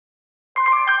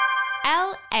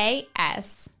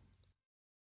LAS.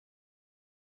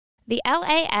 The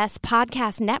LAS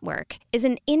Podcast Network is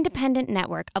an independent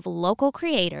network of local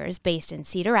creators based in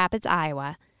Cedar Rapids,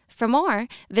 Iowa. For more,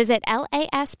 visit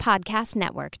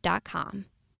laspodcastnetwork.com.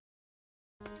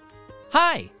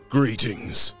 Hi!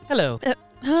 Greetings. Hello.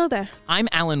 Hello there. I'm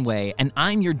Alan Way, and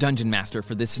I'm your Dungeon Master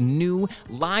for this new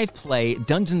live play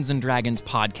Dungeons & Dragons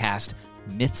podcast,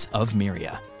 Myths of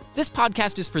Myria. This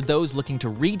podcast is for those looking to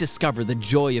rediscover the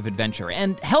joy of adventure,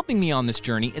 and helping me on this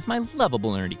journey is my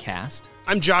lovable nerdy cast.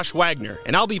 I'm Josh Wagner,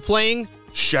 and I'll be playing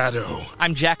Shadow.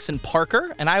 I'm Jackson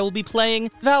Parker, and I will be playing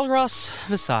Valros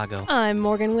Visago. I'm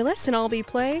Morgan Willis, and I'll be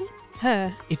playing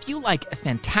her. If you like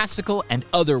fantastical and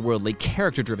otherworldly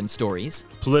character-driven stories,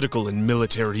 Political and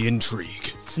military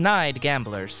intrigue. Snide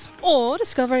gamblers. Or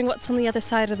discovering what's on the other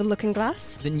side of the looking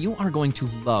glass. then you are going to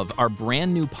love our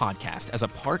brand new podcast as a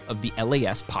part of the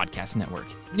LAS Podcast Network.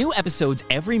 New episodes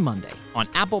every Monday on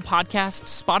Apple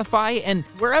Podcasts, Spotify, and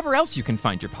wherever else you can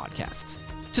find your podcasts.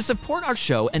 To support our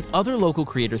show and other local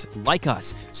creators like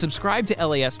us, subscribe to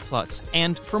LAS Plus.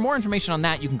 And for more information on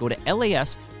that, you can go to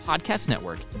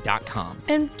laspodcastnetwork.com.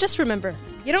 And just remember,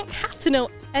 you don't have to know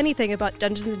anything about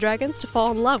Dungeons & Dragons to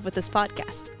fall in love with this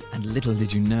podcast. And little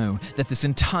did you know that this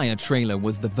entire trailer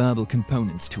was the verbal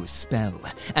components to a spell.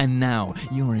 And now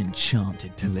you're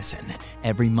enchanted to listen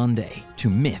every Monday to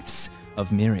Myths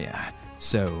of Myria.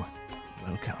 So,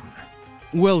 welcome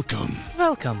Welcome.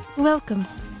 Welcome. Welcome.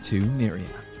 to Myria.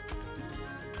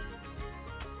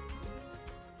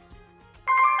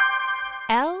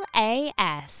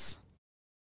 LAS.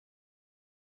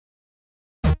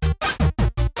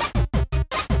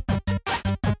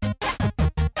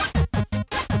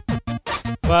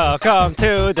 Welcome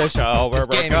to the show where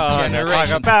This we're game of going to talk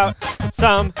generations. about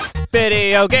some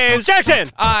video games. Jackson!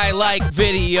 I like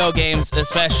video games,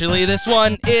 especially this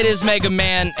one. It is Mega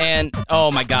Man, and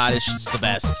oh my god, it's just the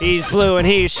best. He's blue and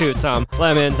he shoots some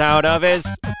lemons out of his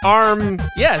arm.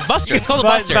 Yeah, it's Buster. It's called a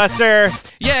Buster. Buster.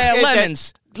 Yeah, It-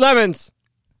 lemons. Lemons.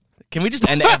 Can we just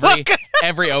end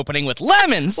every opening with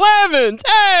lemons? Lemons!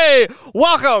 Hey!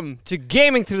 Welcome to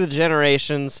Gaming Through the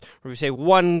Generations, where we say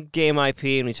one game IP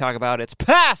and we talk about its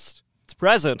past, its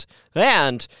present,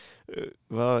 and,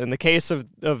 well, in the case of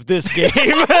this game,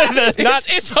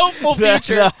 It's hopeful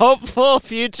future. The hopeful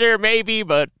future, maybe,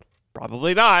 but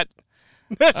probably not.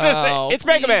 Oh, It's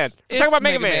Mega Man. please. Let's talk It's about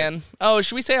Mega Man. Oh,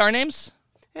 should we say our names?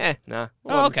 Nah. We'll Oh,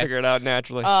 let 'em okay. figure it out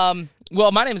naturally.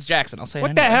 Well, my name is Jackson. I'll say it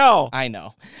What the anyway. hell? I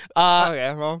know.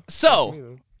 Okay, well.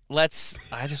 So,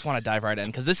 I just want to dive right in,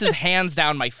 because this is hands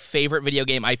down my favorite video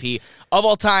game IP of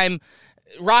all time.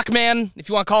 Rockman, if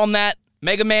you want to call him that.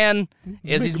 Mega Man,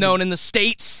 as he's known in the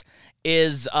States,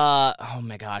 is, oh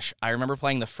my gosh. I remember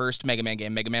playing the first Mega Man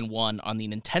game, Mega Man 1, on the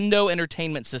Nintendo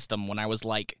Entertainment System when I was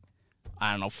like,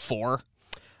 I don't know, 4.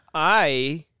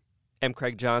 I am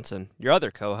Craig Johnson, your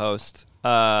other co-host.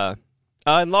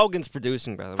 And Logan's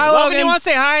producing, by the way. Hi, Logan, Logan. you want to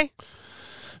say hi?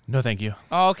 No, thank you. Okay,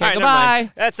 All right, never goodbye.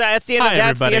 mind. That's the end. Hi,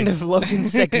 That's the everybody. end of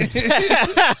Logan's segment.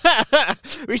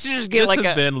 We should just get This like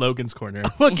has been Logan's Corner.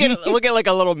 we'll get like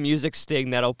a little music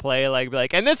sting that'll play, like be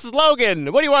like, and this is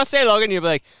Logan. What do you want to say, Logan? You'll be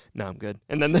like, no, I'm good.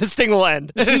 And then the sting will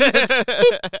end.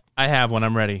 I have one.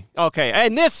 I'm ready. Okay,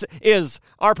 and this is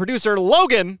our producer,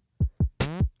 Logan.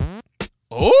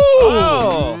 Ooh.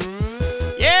 Oh.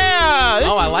 Yeah, this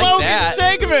Oh, I is like Logan's that.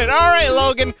 segment. All right,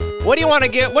 Logan. What do you want to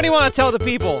get? What do you want to tell the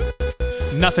people?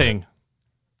 Nothing.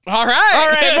 All right. All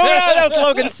right, moving on. That was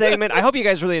Logan's segment. I hope you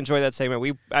guys really enjoyed that segment.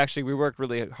 We worked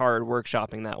really hard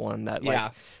workshopping that one.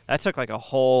 That took like a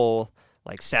whole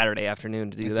Saturday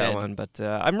afternoon to do It that did. one. But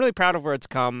I'm really proud of where it's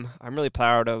come. I'm really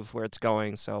proud of where it's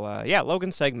going. So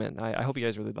Logan's segment. I hope you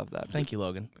guys really love that. Thank you,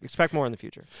 Logan. Expect more in the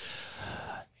future.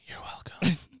 You're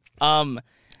welcome.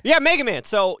 Yeah, Mega Man.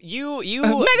 So you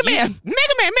Mega Man.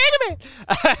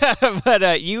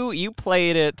 But you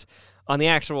played it on the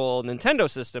actual Nintendo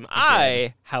system.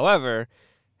 I, however,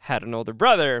 had an older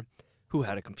brother who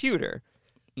had a computer,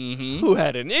 who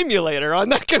had an emulator on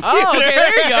that computer. Oh, okay,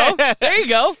 there you go. There you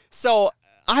go. So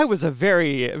I was a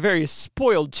very, very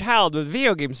spoiled child with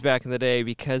video games back in the day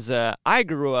because I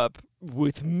grew up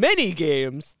with many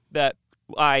games that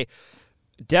I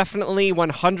definitely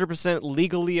 100%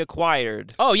 legally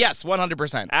acquired. Oh, yes,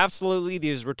 100%. Absolutely,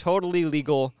 these were totally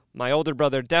legal. My older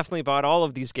brother definitely bought all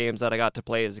of these games that I got to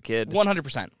play as a kid.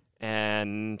 100%.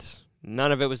 And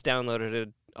none of it was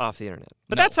downloaded off the internet.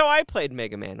 But No. that's how I played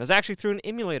Mega Man. It was actually through an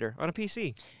emulator on a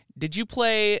PC. Did you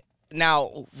play...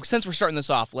 Now, since we're starting this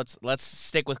off, let's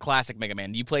stick with classic Mega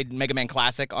Man. You played Mega Man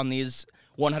Classic on these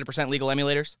 100% legal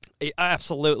emulators?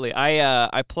 Absolutely.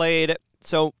 I played...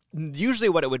 So usually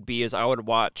what it would be is I would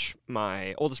watch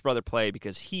my oldest brother play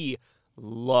because he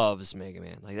loves Mega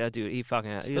Man. Like that dude, he the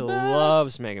best.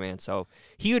 loves Mega Man. So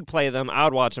he would play them. I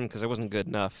would watch them because I wasn't good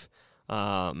enough.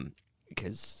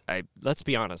 Because let's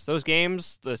be honest, those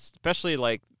games, especially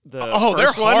like the they're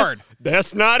first one, hard.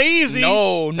 That's not easy.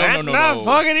 No, that's not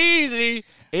fucking easy.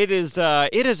 It is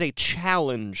a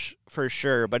challenge for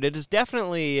sure, but it is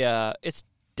definitely it's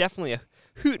definitely a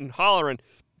hoot and hollering.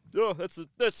 Oh, that's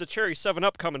a cherry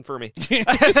 7-Up coming for me.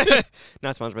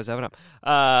 Not sponsored by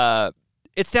 7-Up.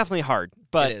 It's definitely hard,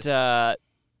 but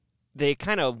they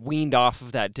kind of weaned off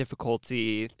of that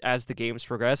difficulty as the games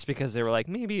progressed because they were like,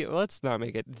 maybe let's not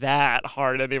make it that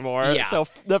hard anymore. Yeah. So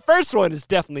the first one is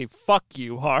definitely fuck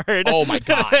you hard. Oh my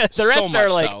god. The rest so are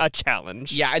much like so. a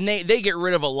challenge. Yeah, and they get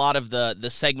rid of a lot of the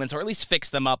segments, or at least fix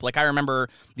them up. Like I remember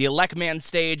the Elecman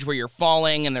stage where you're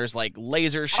falling and there's like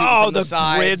lasers shooting from the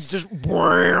sides. grids just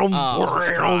bram, Oh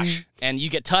my gosh. And you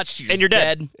get touched, and you're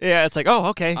dead. Yeah, it's like, oh,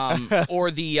 okay.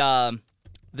 Or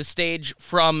the stage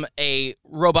from a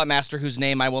robot master whose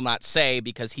name I will not say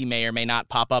because he may or may not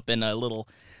pop up in a little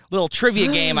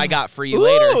trivia game I got for you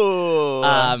later. Ooh.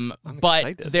 I'm But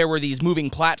excited. there were these moving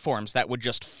platforms that would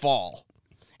just fall.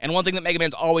 And one thing that Mega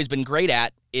Man's always been great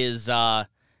at is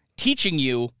teaching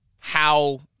you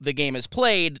how the game is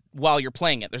played while you're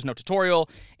playing it. There's no tutorial.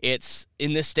 It's,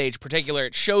 in this stage particular,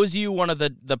 it shows you one of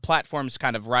the platforms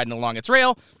kind of riding along its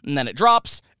rail, and then it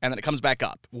drops, and then it comes back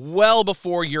up well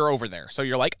before you're over there. So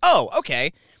you're like, oh,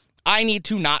 okay, I need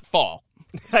to not fall.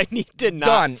 I need to not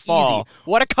Done. fall. Easy.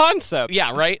 What a concept.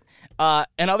 Yeah, right?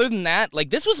 And other than that, like,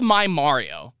 this was my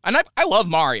Mario. And I love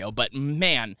Mario, but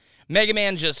man, Mega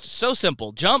Man just so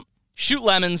simple. Jump, shoot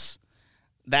lemons.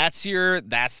 That's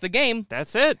the game.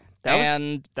 That's it.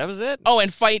 That was it. Oh,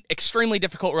 and fight extremely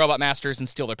difficult robot masters and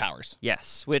steal their powers.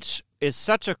 Yes, which is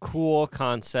such a cool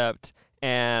concept,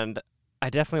 and I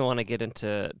definitely want to get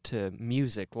into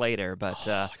music later. But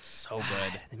It's so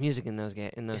good. the music in those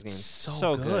games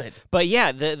so good. good. But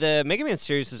yeah, the Mega Man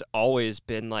series has always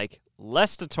been like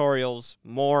less tutorials,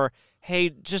 more. Hey,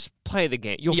 just play the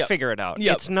game. You'll Yep. figure it out.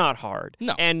 Yep. It's not hard.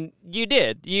 No. And you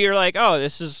did. You're like, oh,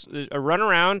 this is a run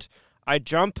around. I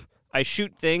jump. I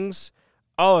shoot things.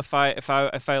 Oh, if I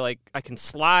like, I can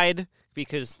slide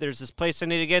because there's this place I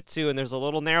need to get to, and there's a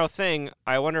little narrow thing.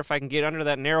 I wonder if I can get under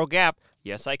that narrow gap.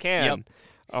 Yes, I can. Yep.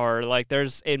 Or like,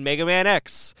 there's in Mega Man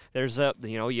X, there's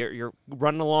you're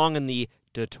running along in the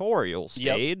tutorial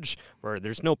stage where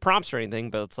there's no prompts or anything,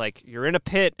 but it's like you're in a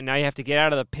pit and now you have to get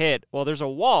out of the pit. Well, there's a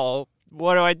wall.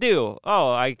 What do?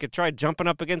 Oh, I could try jumping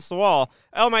up against the wall.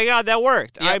 Oh my God, that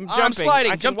worked. Yep, I'm I'm jumping.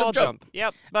 sliding. I can Jump, wall jump, jump.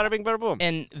 Yep. Bada bing, bada boom.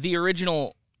 And the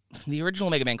original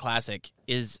Mega Man Classic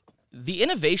is the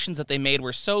innovations that they made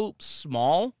were so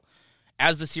small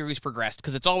as the series progressed,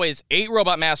 because it's always 8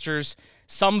 robot masters,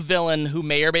 some villain who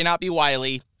may or may not be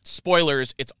Wily.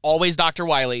 Spoilers, it's always Dr.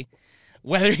 Wily,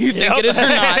 whether you think it is or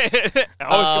not. It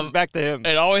always comes back to him.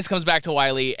 It always comes back to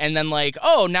Wily, and then like,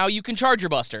 oh, now you can charge your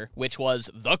Buster, which was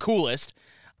the coolest.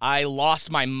 I lost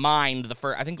my mind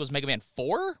I think it was Mega Man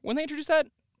 4 when they introduced that?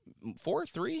 4?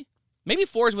 3? Maybe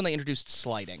 4 is when they introduced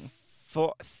sliding.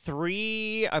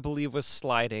 3, I believe, was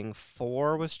sliding.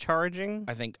 4 was charging.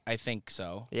 I think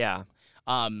so. Yeah.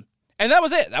 And that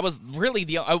was it. That was really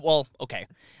okay.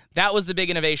 That was the big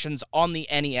innovations on the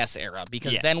NES era,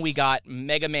 because Yes. then we got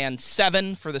Mega Man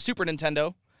 7 for the Super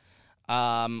Nintendo,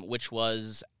 which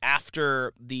was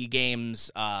after the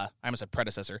game's, I almost said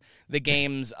predecessor, the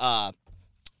game's, the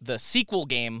sequel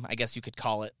game, I guess you could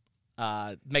call it,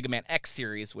 Mega Man X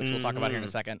series, which we'll talk about here in a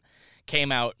second,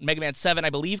 came out. Mega Man 7, I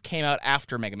believe, came out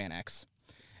after Mega Man X.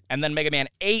 And then Mega Man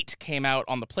 8 came out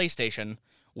on the PlayStation,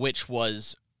 which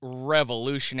was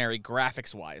revolutionary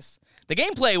graphics-wise. The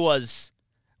gameplay was,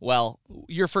 well,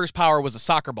 your first power was a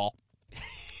soccer ball.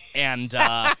 And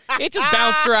it just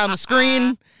bounced around the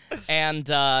screen, and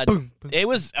it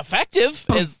was effective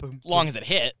as long as it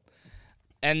hit.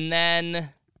 And then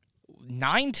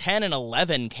 9, 10, and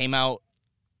 11 came out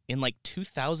in like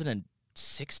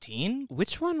 2016?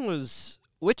 Which one was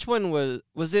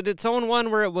it its own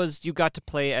one where it was you got to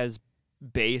play as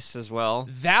Bass as well?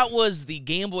 That was the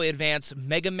Game Boy Advance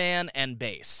Mega Man and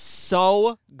Bass.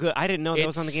 So good. I didn't know that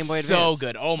was on the Game Boy Advance. So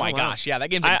good. Oh my wow. gosh. Yeah, that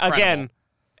game's incredible. Again,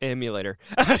 emulator.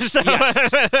 Yes.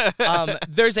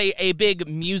 There's a big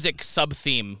music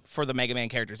sub-theme for the Mega Man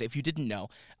characters, if you didn't know.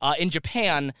 In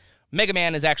Japan, Mega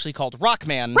Man is actually called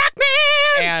Rockman.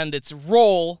 Rockman! And it's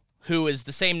Roll, who is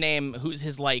the same name, who's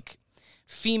his, like,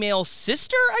 female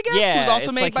sister, I guess? Yeah, who's also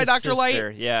it's made like by his Dr. Light.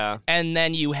 sister, yeah. And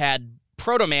then you had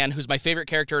Proto Man, who's my favorite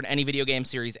character in any video game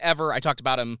series ever. I talked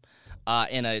about him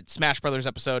in a Smash Brothers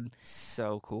episode.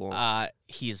 So cool.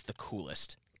 He's the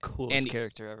coolest. Coolest and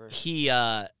character ever.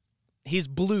 He's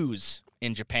blues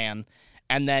in Japan,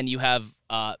 And then you have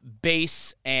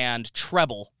bass and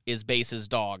treble is bass's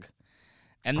dog.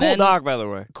 And Cool then, dog, by the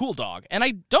way. Cool dog. And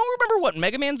I don't remember what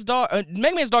Mega Man's dog...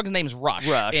 Mega Man's dog's name is Rush,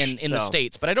 Rush, in the so.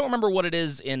 States, but I don't remember what it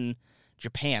is in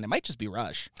Japan. It might just be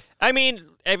Rush. I mean,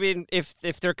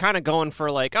 if they're kind of going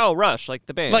for like, oh, Rush, like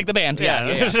the band, Like the band, yeah.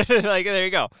 like there you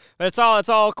go. But it's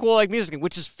all cool like music,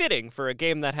 which is fitting for a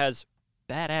game that has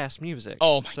badass music.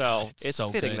 Oh my so God, it's so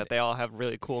fitting good. that they all have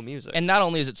really cool music. And not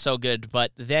only is it so good,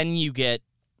 but then you get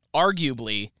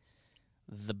arguably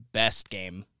the best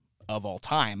game of all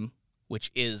time, which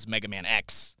is Mega Man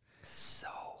X. so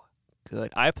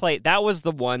good. That was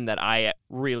the one that I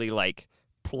really like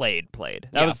played.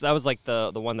 That was like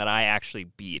the one that I actually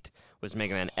beat was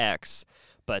Mega Man X.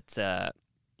 But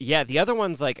yeah, the other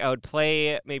ones like I would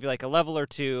play maybe like a level or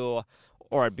two,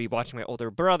 or I'd be watching my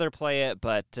older brother play it.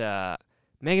 But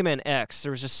Mega Man X,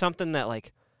 there was just something that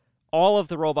like all of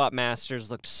the Robot Masters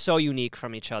looked so unique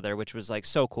from each other, which was like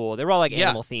so cool. They were all like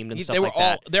animal themed and stuff like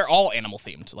that. They're all animal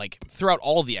themed, like throughout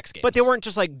all the X games. But they weren't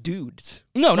just like dudes.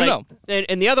 No.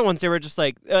 And the other ones, they were just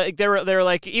like they were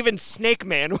like even Snake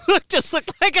Man just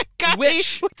looked like a guy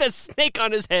Which- with a snake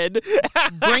on his head.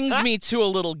 Brings me to a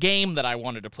little game that I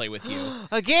wanted to play with you.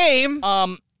 A game.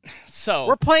 So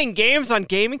We're playing games on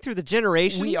Gaming Through the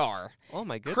Generation. we are. Oh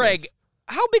my goodness, Craig,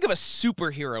 how big of a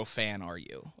superhero fan are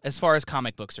you as far as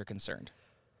comic books are concerned?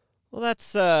 Well,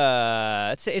 that's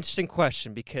an interesting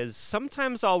question because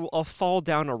sometimes I'll fall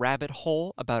down a rabbit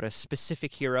hole about a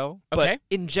specific hero, Okay. but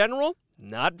in general,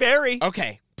 not very.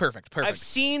 Okay, perfect. I've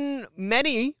seen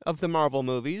many of the Marvel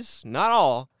movies, not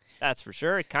all. That's for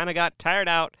sure. It kind of got tired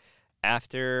out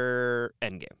after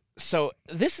Endgame. So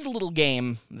this is a little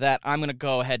game that I'm going to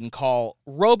go ahead and call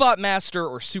Robot Master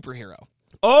or Superhero.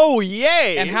 Oh,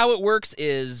 yay! And how it works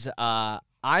is I'm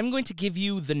going to give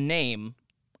you the name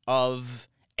of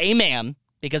a man,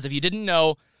 because if you didn't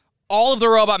know, all of the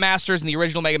Robot Masters in the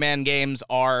original Mega Man games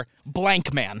are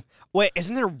blank man. Wait,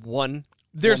 isn't there one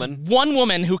There's woman? one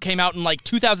woman who came out in like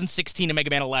 2016 in Mega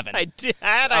Man 11. I do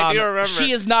remember.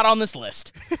 She is not on this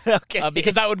list okay.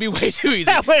 because that would be way too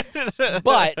easy.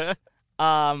 But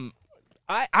I'm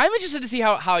interested to see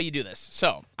how you do this.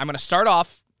 So I'm going to start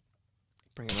off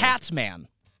Bring it on. Catman.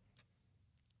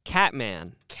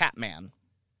 Catman.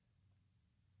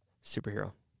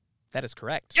 Superhero. That is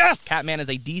correct. Yes! Catman is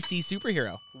a DC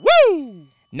superhero. Woo!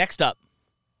 Next up,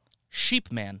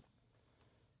 Sheepman.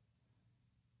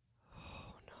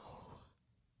 Oh,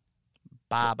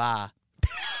 Ba.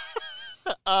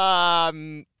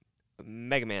 no.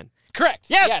 Mega Man. Correct.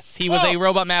 Yes! He was Oh! a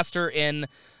Robot Master in,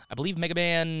 I believe, Mega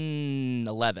Man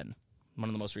 11. One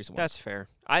of the most recent ones. That's fair.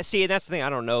 I see. That's the thing. I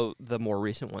don't know the more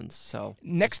recent ones. So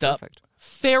Next that's up, perfect.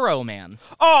 Pharaoh Man.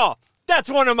 Oh, that's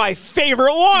one of my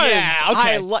favorite ones. Yeah,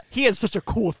 okay. He has such a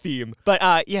cool theme.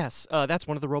 But yes, that's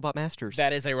one of the Robot Masters.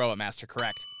 That is a Robot Master,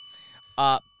 correct.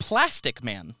 Plastic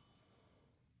Man.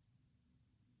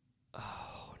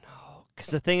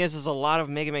 Because the thing is a lot of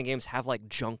Mega Man games have like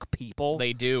junk people.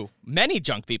 They do. Many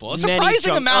junk people. A Many surprising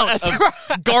junk- amount Oh,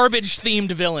 of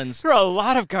garbage-themed villains. There are a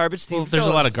lot of garbage themed. Well, there's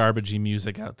a lot of garbagey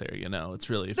music out there, you know. It's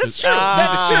really... That's true.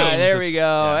 That's true. There we It's-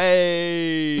 go. yeah.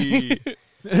 Hey.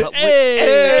 But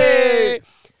Hey.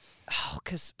 Oh,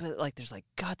 but like there's like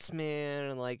Guts Man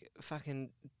and like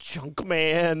fucking Junk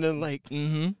Man and like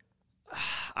Mm-hmm.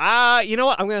 you know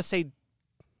what? I'm gonna say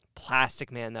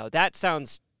Plastic Man though. That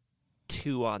sounds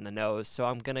too on the nose, so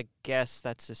I'm gonna guess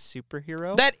that's a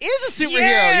superhero. That is a superhero.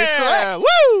 Yeah! You're correct.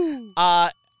 Woo!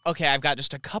 Okay, I've got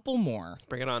just a couple more.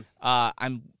 Bring it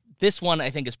on. This one I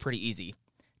think is pretty easy.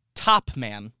 Top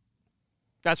Man.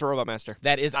 That's a Robot Master.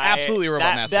 That is absolutely a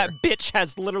Robot Master. That bitch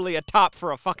has literally a top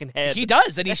for a fucking head. He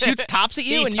does, and he shoots tops at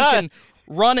you, He and does. you can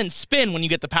run and spin when you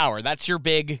get the power. That's your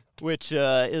big... Which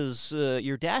is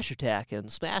your dash attack in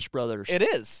Smash Brothers. It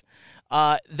is.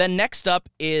 Then next up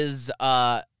is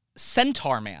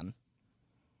Centaur Man.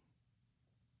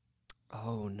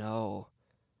 Oh no.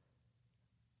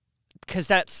 Because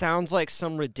that sounds like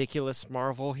some ridiculous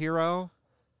Marvel hero.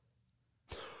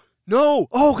 No.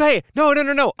 Oh, okay.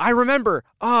 No. I remember.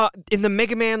 In the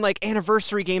Mega Man like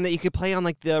anniversary game that you could play on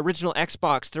like the original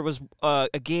Xbox, there was a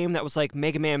game that was like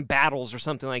Mega Man Battles or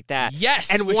something like that.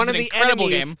 Yes, and which one is of an the incredible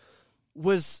enemies game.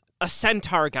 was a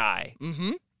centaur guy.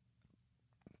 Mm-hmm.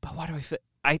 But why do I feel?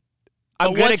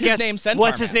 But gonna was his guess. name Centaur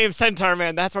What's his Man? name? Centaur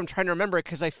Man. That's what I'm trying to remember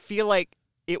because I feel like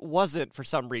it wasn't for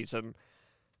some reason.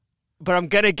 But I'm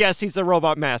gonna guess he's a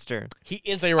Robot Master. He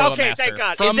is a Robot Okay, Master. thank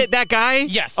God. From- Is it that guy?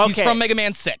 Yes, Okay. he's from Mega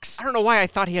Man 6. I don't know why I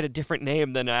thought he had a different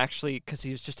name than actually because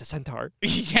he was just a centaur.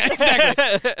 Yeah,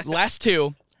 exactly. Last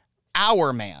two,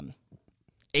 Our Man.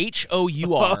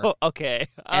 Oh, okay.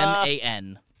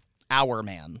 Hourman. Our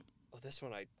Man. Oh, this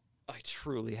one I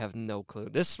truly have no clue.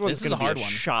 This one's This is going a to be hard a one.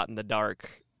 shot in the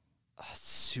dark. A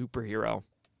superhero.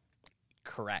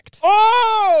 Correct.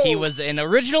 Oh! He was an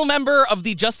original member of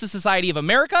the Justice Society of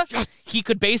America. Yes! He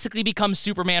could basically become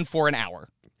Superman for an hour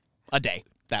a day.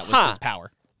 That was his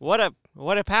power. What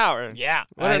a power. Yeah.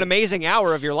 What an amazing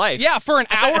hour of your life. Yeah, for an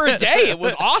hour a day. It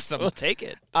was awesome. We'll take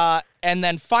it. And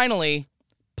then finally,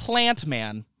 Plant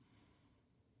Man.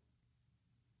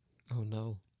 Oh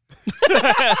no.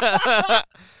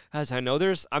 As I know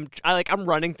I'm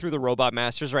running through the Robot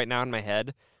Masters right now in my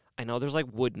head. I know there's like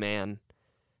Woodman,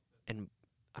 and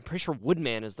I'm pretty sure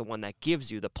Woodman is the one that gives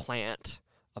you the plant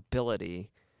ability.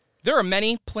 There are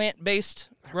many plant-based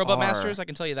Robot are. Masters, I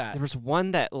can tell you that. There was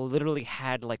one that literally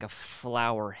had like a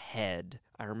flower head.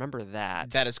 I remember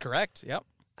that. That is correct, yep.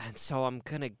 And so I'm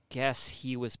going to guess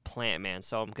he was Plant Man,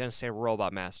 so I'm going to say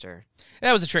Robot Master.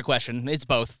 That was a trick question. It's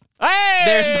both. Hey!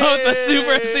 There's both a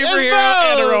superhero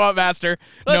and a Robot Master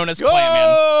known as Let's Plant Man.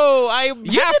 go! I'm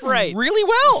You half did right. really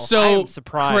well. I So, am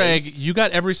surprised. Craig, you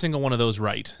got every single one of those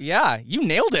right. Yeah, you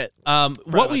nailed it.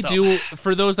 What we myself. do,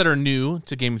 for those that are new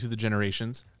to Gaming Through the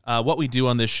Generations, what we do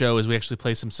on this show is we actually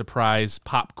play some surprise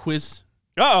pop quiz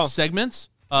segments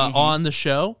on the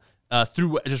show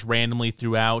through just randomly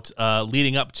throughout,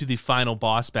 leading up to the final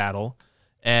boss battle.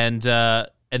 And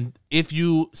if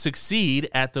you succeed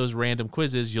at those random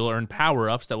quizzes, you'll earn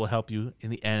power-ups that will help you in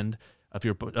the end of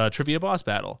your trivia boss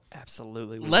battle.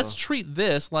 Absolutely. Let's treat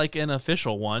this like an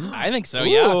official one. I think so, Ooh.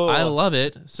 yeah. I love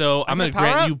it. So I'm going to power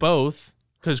grant up? you both,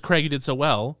 because Craig, you did so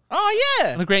well, Oh, I'm yeah.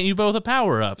 going to grant you both a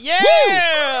power-up.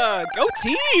 Yeah! Go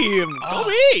team! Go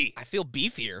me! I feel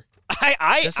beefier.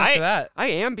 I Just after that. I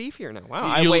am beefier now.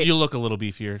 Wow. You look a little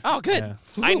beefier. Oh, good. Yeah.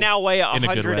 I now weigh In a good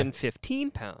way.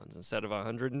 115 pounds instead of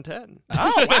 110.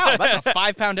 Oh, wow. That's a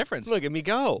 5-pound difference. Look at me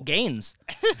go. Gains.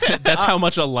 That's how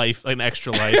much an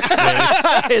extra life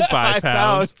weighs. It's 5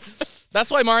 pounds.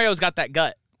 That's why Mario's got that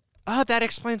gut. Oh, that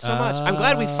explains so much. I'm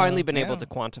glad we've finally been able yeah. to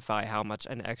quantify how much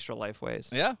an extra life weighs.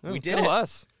 Yeah, Oh, we did go it.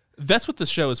 us. That's what this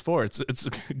show is for. It's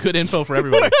good info for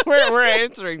everybody. we're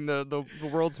answering the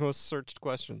world's most searched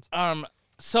questions.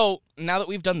 So now that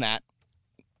we've done that,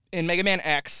 in Mega Man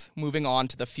X, moving on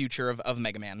to the future of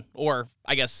Mega Man, or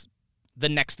I guess the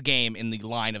next game in the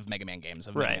line of Mega Man games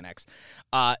of Mega Right. Man X.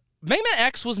 Mega Man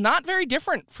X was not very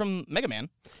different from Mega Man.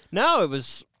 No, it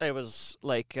was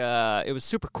like it was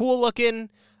super cool looking.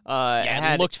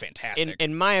 Yeah, it looked fantastic.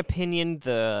 in my opinion,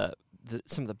 the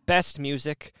some of the best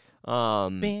music.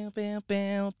 Bam, bam,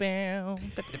 bam, bam.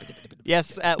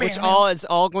 Yes, which is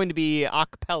all going to be a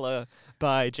cappella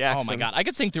by Jackson. Oh my god, I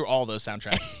could sing through all those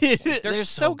soundtracks. They're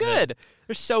so good.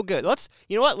 They're so good.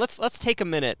 Let's take a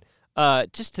minute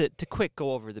just to quick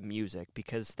go over the music,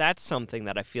 because that's something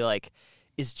that I feel like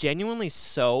is genuinely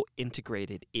so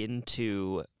integrated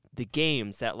into the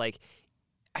games that, like,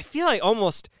 I feel like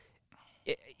almost,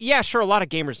 yeah, sure, a lot of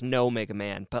gamers know Mega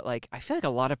Man, but like I feel like a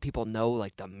lot of people know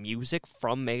like the music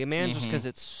from Mega Man just because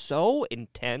it's so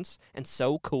intense and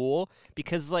so cool.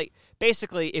 Because like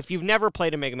basically, if you've never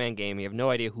played a Mega Man game, you have no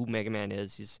idea who Mega Man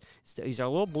is. He's our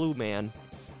little blue man.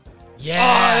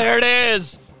 Yeah. Oh, there it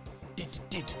is.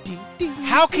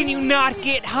 How can you not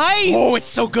get hyped? Oh, it's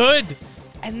so good.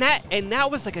 And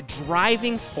that was like a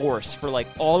driving force for like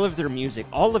all of their music.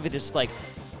 All of it is like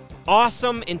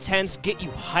awesome, intense, get you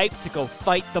hyped to go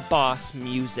fight the boss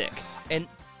music. And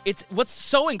it's what's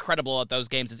so incredible about those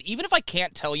games is even if I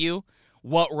can't tell you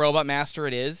what Robot Master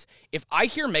it is, if I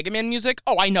hear Mega Man music,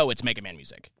 oh, I know it's Mega Man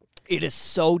music. It is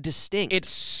so distinct. It's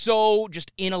so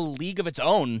just in a league of its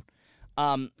own.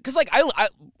 Because like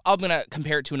I'm gonna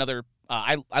compare it to another.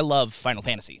 I love Final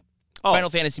Fantasy. Oh. Final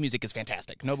Fantasy music is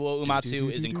fantastic. Nobuo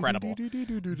Uematsu is incredible.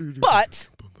 But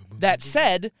that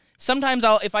said, sometimes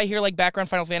if I hear like background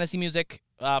Final Fantasy music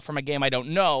from a game I don't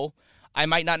know, I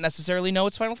might not necessarily know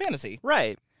it's Final Fantasy.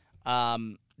 right.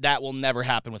 That will never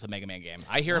happen with a Mega Man game.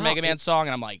 I hear a Mega Man song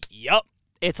and I'm like, yup.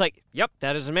 It's like, yep,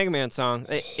 that is a Mega Man song.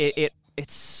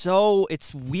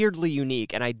 It's weirdly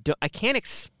unique, and I can't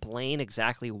explain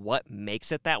exactly what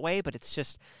makes it that way, but it's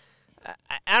just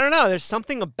I don't know. There's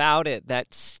something about it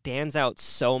that stands out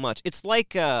so much. It's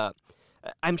like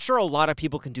I'm sure a lot of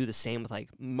people can do the same with like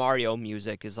Mario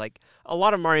music. Is like a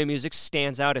lot of Mario music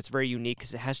stands out. It's very unique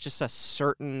because it has just a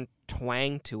certain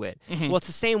twang to it. Well, it's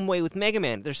the same way with Mega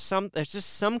Man. There's just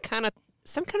some kind of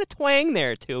twang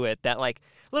there to it that like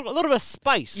a little bit of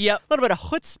spice. Yep. A little bit of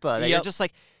chutzpah that you're Yep. just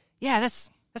like, yeah, that's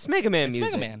Mega Man It's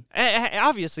music. Mega Man.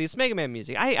 Obviously, it's Mega Man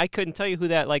music. I couldn't tell you who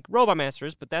that like Robot Master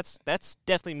is, but that's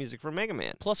definitely music from Mega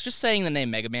Man. Plus, just saying the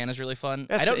name Mega Man is really fun.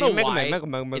 That's I don't know Mega why. Man, Mega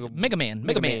Man. It's Mega Man.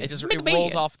 Mega Man. It just Mega it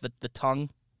rolls Man. off the tongue.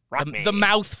 The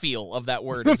mouthfeel of that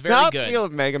word is very The good. mouthfeel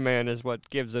of Mega Man is what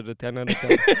gives it a 10 out of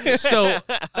 10. So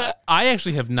I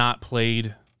actually have not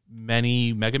played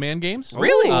many Mega Man games.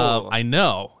 Really? I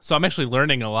know. So I'm actually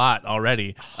learning a lot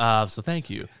already. So thank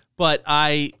you. But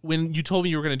when you told me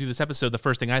you were going to do this episode, the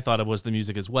first thing I thought of was the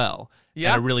music as well.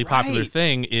 Yeah, and a really popular right.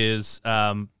 thing is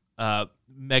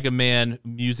Mega Man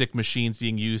music machines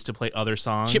being used to play other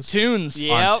songs Chip tunes.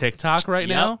 on TikTok right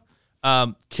now.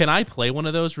 Can I play one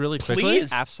of those really quickly?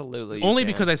 Please. Absolutely. you Only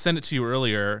can. because I sent it to you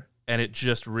earlier, and it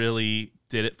just really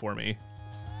did it for me.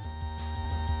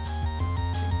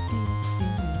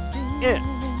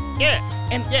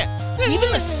 And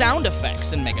even the sound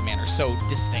effects in Mega Man are so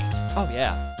distinct. Oh,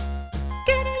 yeah.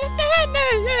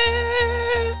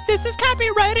 This is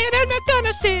copyrighted. I'm not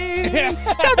gonna sing the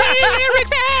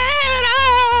lyrics at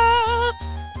all.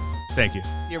 Thank you.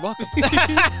 You're welcome.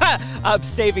 I'm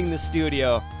saving the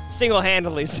studio.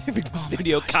 Single-handedly saving the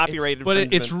studio. Copyrighted. But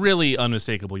it's infringement. really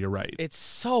unmistakable. You're right. It's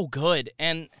so good.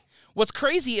 And what's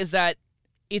crazy is that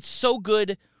it's so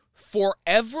good for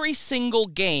every single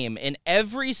game in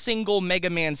every single Mega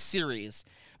Man series.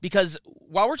 Because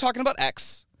while we're talking about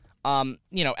X,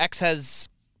 X has,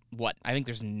 what? I think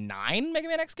there's 9 Mega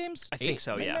Man X games? I think 8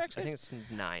 so, Mega yeah. Man X I think games?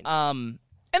 it's 9. And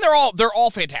they're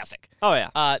all fantastic. oh,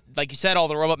 yeah. Like you said, all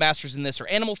the Robot Masters in this are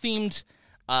animal-themed.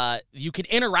 You can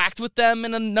interact with them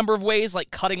in a number of ways,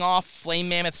 like cutting off Flame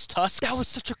Mammoth's tusks. That was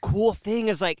such a cool thing.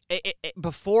 Is like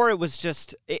before it was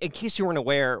just, in case you weren't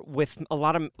aware, with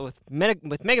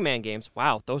Mega Man games.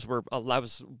 Wow, those were that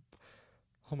was.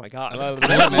 Oh my god!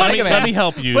 Let me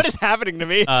help you. What is happening to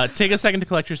me? Take a second to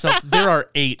collect yourself. There are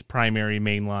 8 primary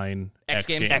mainline X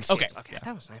games. Okay, okay.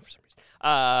 that was 9 for some reason.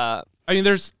 I mean,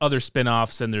 there's other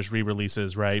spin-offs and there's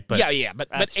re-releases, right? But But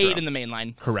That's 8 true. in the main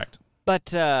line. correct.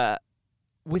 But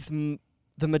with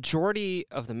the majority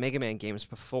of the Mega Man games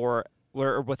before,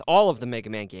 or with all of the Mega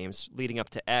Man games leading up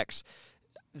to X,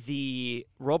 the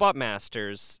Robot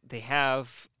Masters, they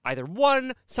have either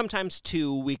 1, sometimes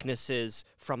 2 weaknesses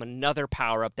from another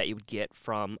power-up that you would get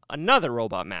from another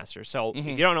Robot Master. So if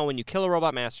you don't know, when you kill a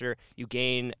Robot Master, you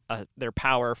gain their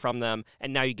power from them,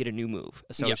 and now you get a new move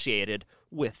associated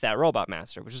with that Robot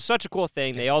Master, which is such a cool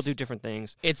thing. They all do different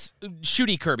things. It's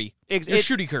Shooty Kirby. It's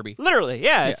Shooty Kirby. Literally,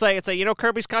 yeah. It's like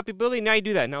Kirby's copy ability. Now you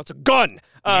do that. Now it's a gun.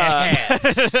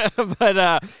 Yeah.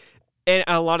 But and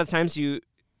a lot of times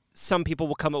some people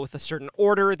will come up with a certain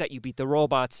order that you beat the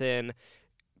robots in,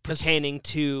 pertaining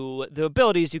to the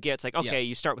abilities you get. It's like, okay,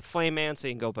 you start with Flame Man, so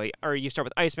you can go play, or you start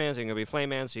with Ice Man, so you can go be Flame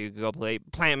Man, so you can go play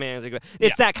Plant Man. So you can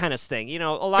it's that kind of thing.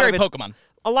 A lot Very of Pokemon.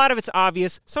 A lot of it's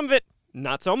obvious. Some of it.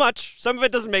 Not so much. Some of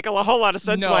it doesn't make a whole lot of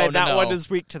sense why that one is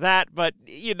weak to that, but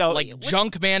like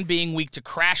Junk Man being weak to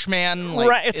Crash Man.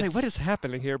 Right. It's like, what is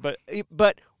happening here? But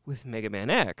with Mega Man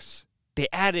X, they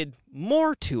added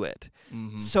more to it.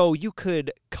 Mm-hmm. So you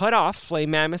could cut off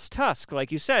Flame Mammoth's tusk, like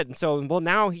you said. And so,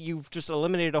 now you've just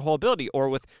eliminated a whole ability. Or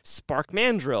with Spark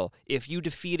Mandrill, if you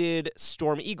defeated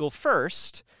Storm Eagle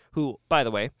first, who, by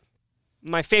the way,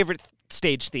 my favorite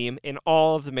stage theme in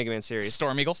all of the Mega Man series.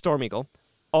 Storm Eagle. Storm Eagle.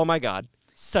 Oh my god.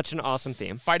 Such an awesome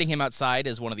theme. Fighting him outside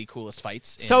is one of the coolest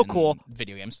fights So in cool.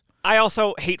 video games. I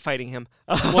also hate fighting him.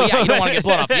 Well, yeah, you don't want to get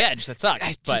blown off the edge. That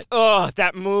sucks. But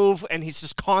That move, and he's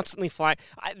just constantly flying.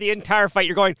 The entire fight,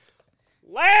 you're going,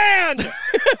 land!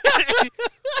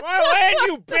 Land,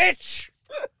 you bitch!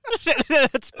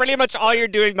 That's pretty much all you're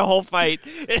doing the whole fight.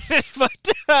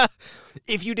 But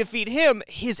if you defeat him,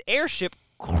 his airship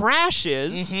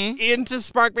crashes into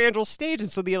Spark Mandrill's stage, and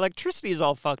so the electricity is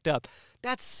all fucked up.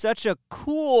 That's such a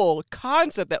cool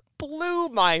concept that blew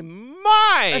my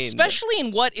mind. especially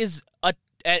in what is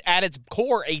at its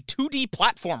core a 2D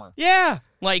platformer. Yeah.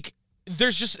 Like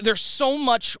there's so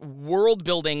much world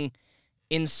building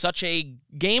in such a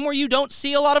game where you don't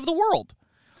see a lot of the world.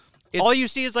 All you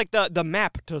see is like the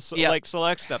map to like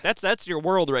select stuff. That's your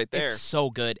world right there. It's so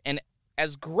good. And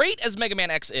as great as Mega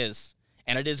Man X is,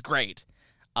 and it is great,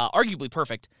 arguably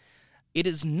perfect, it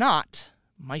is not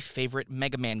my favorite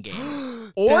Mega Man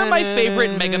game or my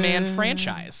favorite Mega Man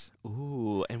franchise.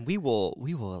 Ooh, and we will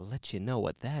let you know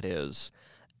what that is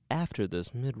after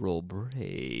this mid-roll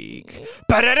break.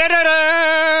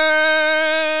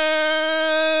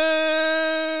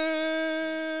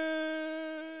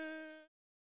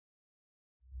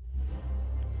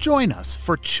 Join us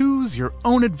for Choose Your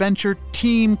Own Adventure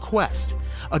Team Quest,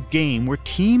 a game where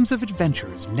teams of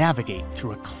adventurers navigate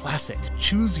through a classic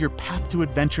Choose Your Path to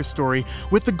Adventure story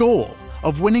with the goal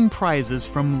of winning prizes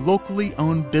from locally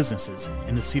owned businesses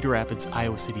in the Cedar Rapids,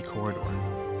 Iowa City corridor.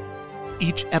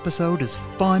 Each episode is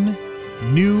fun,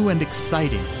 new, and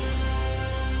exciting.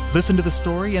 Listen to the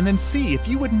story and then see if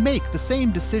you would make the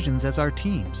same decisions as our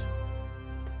teams.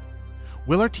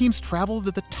 Will our teams travel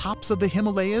to the tops of the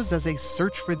Himalayas as they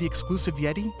search for the exclusive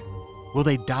Yeti? Will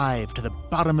they dive to the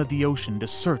bottom of the ocean to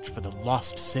search for the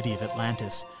lost city of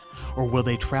Atlantis? Or will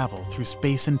they travel through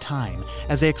space and time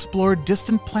as they explore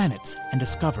distant planets and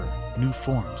discover new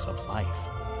forms of life?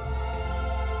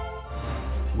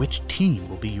 Which team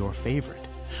will be your favorite?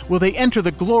 Will they enter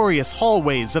the glorious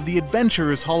hallways of the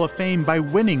Adventurers Hall of Fame by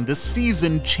winning the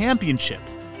season championship?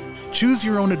 Choose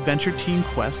Your Own Adventure Team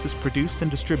Quest is produced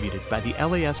and distributed by the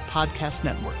LAS Podcast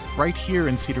Network right here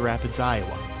in Cedar Rapids,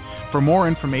 Iowa. For more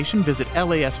information, visit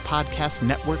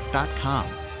laspodcastnetwork.com.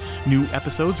 New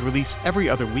episodes release every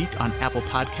other week on Apple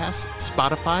Podcasts,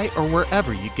 Spotify, or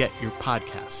wherever you get your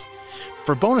podcasts.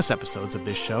 For bonus episodes of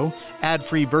this show,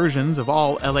 ad-free versions of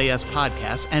all LAS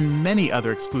podcasts, and many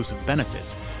other exclusive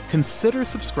benefits, consider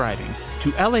subscribing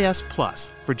to LAS Plus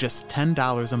for just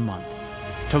 $10 a month.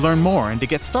 To learn more and to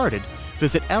get started,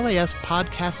 visit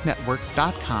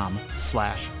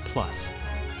laspodcastnetwork.com/plus.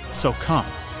 So come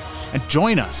and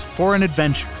join us for an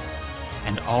adventure.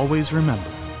 And always remember,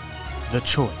 the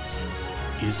choice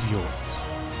is yours.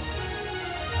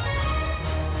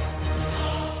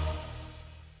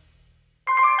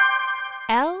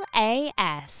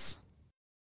 LAS.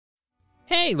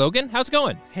 Hey, Logan, how's it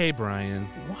going? Hey, Brian.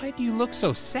 Why do you look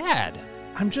so sad?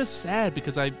 I'm just sad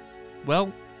because I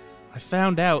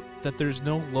found out that there's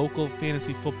no local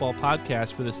fantasy football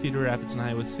podcast for the Cedar Rapids and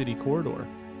Iowa City corridor.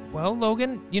 Well,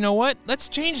 Logan, you know what? Let's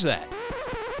change that.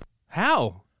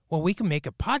 How? Well, we can make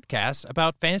a podcast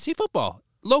about fantasy football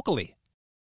locally.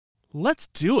 Let's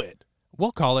do it.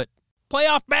 We'll call it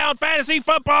Playoff Bound Fantasy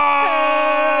Football!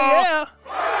 Yeah!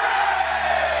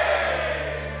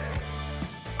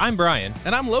 I'm Brian.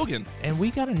 And I'm Logan. And we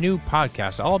got a new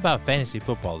podcast all about fantasy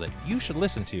football that you should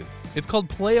listen to. It's called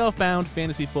Playoff Bound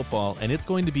Fantasy Football, and it's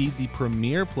going to be the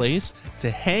premier place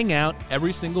to hang out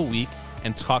every single week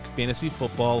and talk fantasy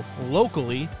football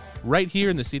locally right here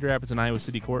in the Cedar Rapids and Iowa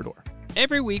City corridor.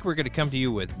 Every week, we're going to come to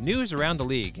you with news around the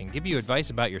league and give you advice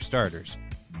about your starters.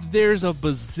 There's a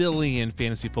bazillion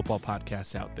fantasy football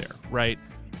podcasts out there, right?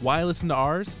 Why listen to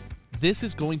ours? This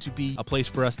is going to be a place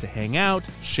for us to hang out,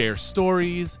 share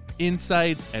stories,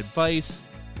 insights, advice,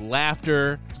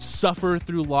 laughter, suffer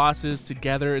through losses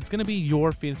together. It's going to be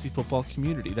your fantasy football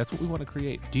community. That's what we want to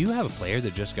create. Do you have a player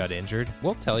that just got injured?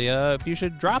 We'll tell you if you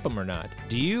should drop him or not.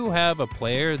 Do you have a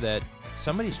player that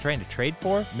somebody's trying to trade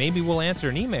for? Maybe we'll answer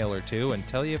an email or two and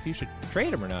tell you if you should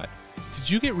trade him or not. Did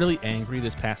you get really angry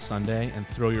this past Sunday and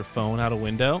throw your phone out a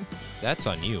window? That's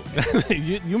on you.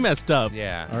 You messed up.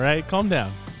 Yeah. All right, calm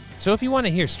down. So if you want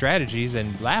to hear strategies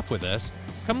and laugh with us,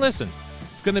 come listen.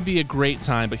 It's going to be a great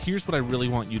time, but here's what I really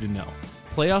want you to know.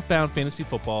 Playoff Bound Fantasy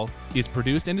Football is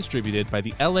produced and distributed by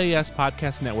the LAS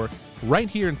Podcast Network right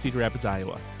here in Cedar Rapids,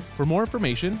 Iowa. For more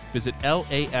information, visit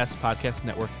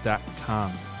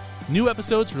laspodcastnetwork.com. New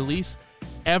episodes release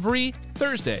every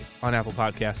Thursday on Apple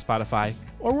Podcasts, Spotify,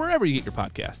 or wherever you get your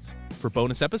podcasts. For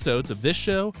bonus episodes of this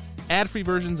show, ad-free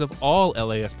versions of all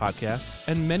LAS podcasts,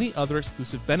 and many other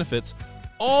exclusive benefits,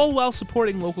 all while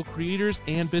supporting local creators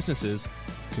and businesses,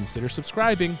 consider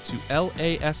subscribing to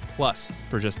LAS Plus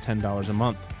for just $10 a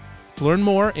month. To learn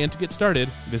more and to get started,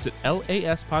 visit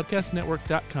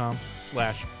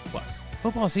laspodcastnetwork.com/plus.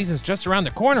 Football season's just around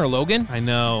the corner, Logan. I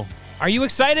know. Are you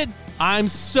excited? I'm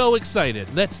so excited.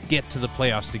 Let's get to the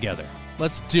playoffs together.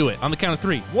 Let's do it. On the count of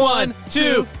 3. 1,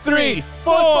 2, 3,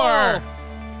 4!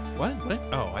 What?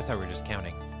 Oh, I thought we were just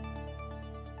counting.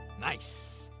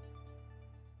 Nice.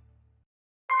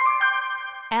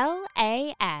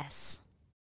 LAS.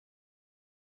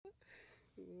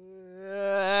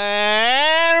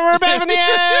 And we're back from the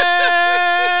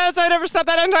ass. I never stopped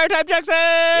that entire time, Jackson.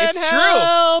 It's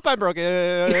Help, I'm broken.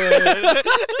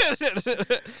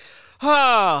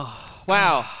 Oh,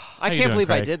 wow. I you can't doing,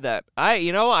 believe I Craig? did that.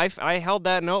 I held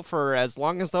that note for as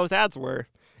long as those ads were,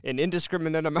 an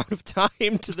indiscriminate amount of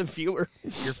time to the viewer.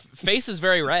 Your face is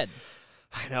very red.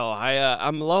 I know.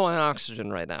 I'm low on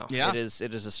oxygen right now. Yeah. It is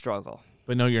a struggle.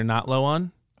 But no, you're not low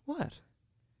on? What?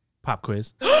 Pop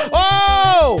quiz.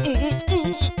 Oh!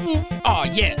 Oh,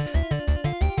 yeah.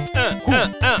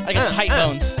 I got the height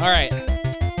bones. All right.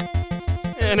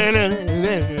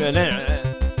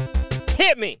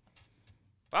 Hit me.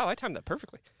 Wow, I timed that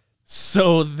perfectly.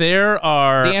 So there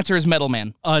are The answer is Metal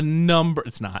Man. a number.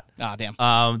 It's not. Ah, damn.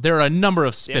 There are a number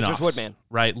of The answer's spin-offs. Woodman.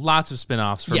 Right? Lots of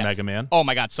spin-offs for Yes. Mega Man. Oh,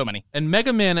 my God, so many. And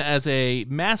Mega Man as a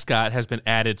mascot has been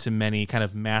added to many kind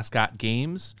of mascot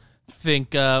games.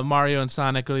 Think Mario and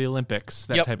Sonic or the Olympics,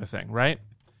 that Yep. type of thing, right?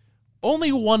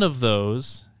 Only one of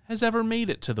those has ever made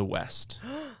it to the West.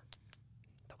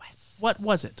 The West. What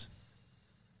was it?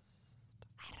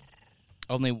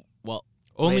 Only, well,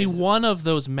 Only one of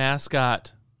those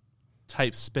mascot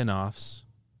type spin-offs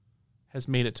has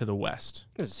made it to the West.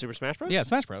 Is it Super Smash Bros? Yeah,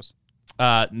 Smash Bros.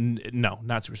 No,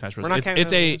 not Super Smash Bros. We're not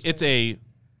It's a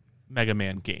Mega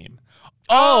Man game.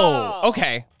 Oh,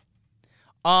 okay.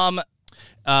 And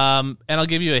I'll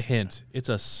give you a hint. It's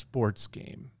a sports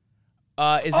game.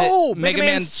 Is it Mega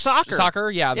Man Soccer.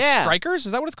 Soccer, yeah. Yeah. Strikers,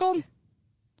 is that what it's called?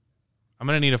 I'm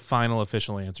gonna need a final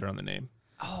official answer on the name.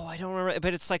 Oh, I don't remember,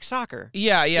 but it's like soccer.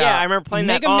 Yeah. Yeah, I remember playing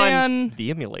Mega that on Man. the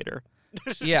emulator.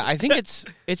 Yeah, I think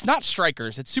it's not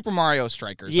Strikers. It's Super Mario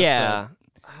Strikers. Yeah.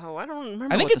 Oh, I don't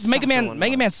remember. I think what it's the Mega soccer Man. one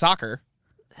Mega was. Man Soccer.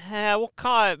 Yeah, we'll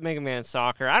call it Mega Man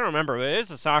Soccer. I don't remember, but it is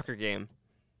a soccer game.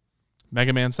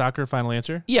 Mega Man Soccer, final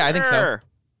answer? Yeah, I think so. Sure.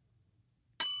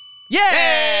 Yeah,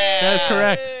 That is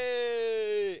correct.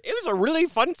 It was a really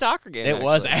fun soccer game. It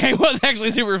was. actually. It was actually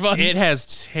super fun. It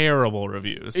has terrible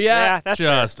reviews. Yeah, that's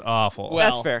just fair. awful.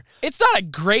 Well, That's fair. It's not a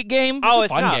great game. It's Oh, a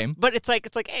it's fun not. game. But it's like,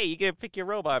 hey, you get to pick your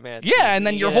robot master. Yeah, and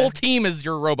then your Yeah. whole team is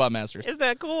your Robot Masters. Isn't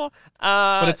that cool?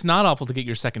 But it's not awful to get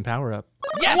your second power up.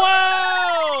 Yes.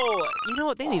 Whoa! You know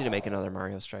what? They need to make another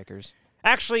Mario Strikers.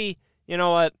 Actually, you know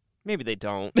what? Maybe they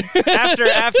don't.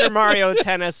 after Mario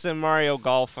Tennis and Mario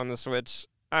Golf on the Switch,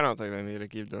 I don't think they need to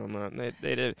keep doing that.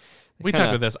 They did. We talked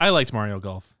about this. I liked Mario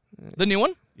Golf. The new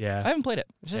one? Yeah. I haven't played it.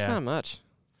 It's just Yeah. not much.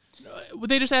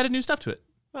 They just added new stuff to it.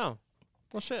 Oh,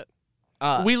 well, shit.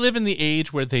 We live in the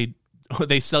age where they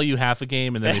sell you half a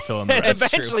game and then they fill in the rest.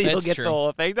 That's true. Eventually, you'll That's get true. the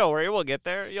whole thing. Don't worry, we'll get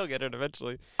there. You'll get it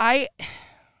eventually. I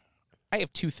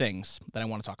have two things that I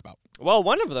want to talk about. Well,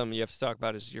 one of them you have to talk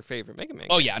about is your favorite Mega Man.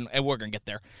 Oh, game. yeah, and we're going to get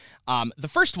there. The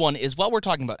first one is, while we're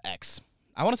talking about X,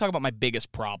 I want to talk about my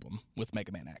biggest problem with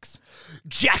Mega Man X.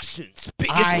 Jackson's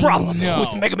biggest I problem know.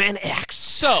 with Mega Man X.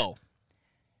 So,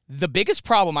 the biggest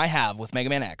problem I have with Mega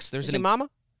Man X, Is it Mama?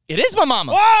 It is my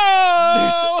mama.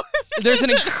 Whoa! There's an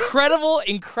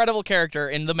incredible character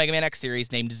in the Mega Man X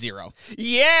series named Zero.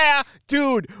 Yeah,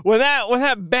 dude. When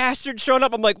that bastard showed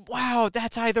up, I'm like, wow,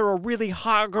 that's either a really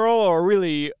hot girl or a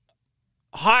really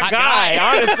hot guy.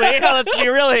 Honestly, let's be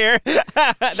real here. He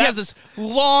has this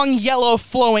long yellow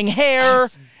flowing hair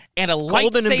and a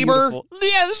golden and lightsaber. beautiful.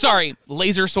 Yeah, this Sorry,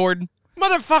 laser sword.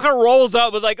 motherfucker rolls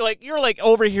up with like you're like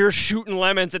over here shooting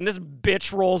lemons, and this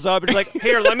bitch rolls up and you're like,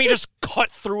 here, let me just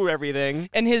cut through everything.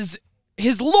 And his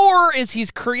lore is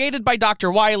he's created by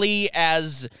Dr. Wily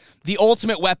as the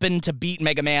ultimate weapon to beat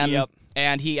Mega Man. Yep.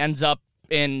 And he ends up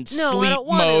in I sleep don't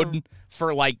want mode him.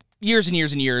 for like years and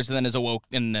years and years, and then is awoke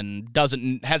and then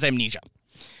has amnesia.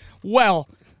 Well,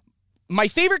 my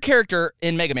favorite character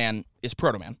in Mega Man is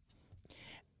Proto Man.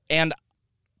 And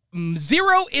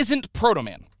Zero isn't Proto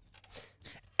Man.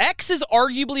 X is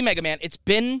arguably Mega Man. It's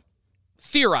been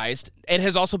theorized. It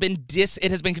has also been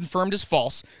it has been confirmed as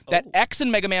false that X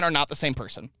and Mega Man are not the same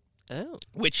person. Oh.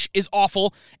 Which is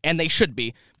awful, and they should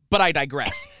be, but I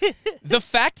digress. The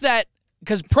fact that,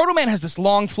 because Proto Man has this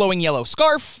long flowing yellow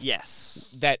scarf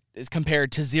Yes. that is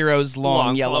compared to Zero's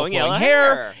long yellow flowing flowing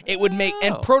hair. hair, it would make, Oh.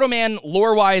 and Proto Man,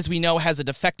 lore-wise, we know has a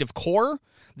defective core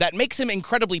that makes him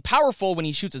incredibly powerful when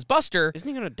he shoots his buster, Isn't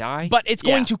he gonna die? but it's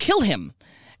going Yeah. to kill him.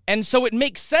 And so it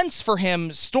makes sense for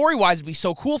him, story-wise, it'd be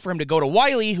so cool for him to go to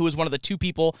Wily, who is one of the two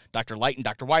people, Dr. Light and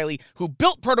Dr. Wily, who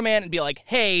built Proto Man, and be like,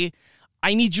 hey,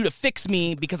 I need you to fix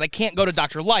me because I can't go to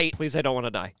Dr. Light. Please, I don't want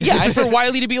to die. Yeah, and for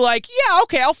Wily to be like, yeah,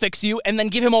 okay, I'll fix you, and then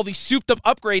give him all these souped-up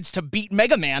upgrades to beat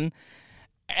Mega Man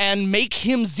and make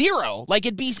him Zero. Like,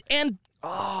 it'd be, and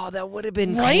Oh, that would have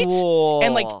been right? cool.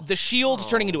 And like the shield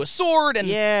turning into a sword, and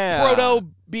Yeah. Proto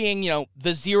being,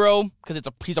 the Zero, because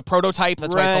he's a prototype,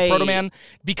 that's why he's Right. called Proto Man,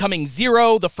 becoming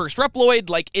Zero, the first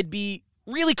Reploid, like it'd be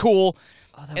really cool.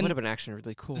 Oh, that and would have been actually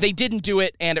really cool. They didn't do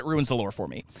it, and it ruins the lore for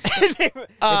me. It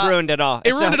ruined it all.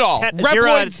 It ruined it all. 0 out of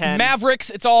Reploids, 10. Mavericks,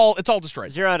 it's all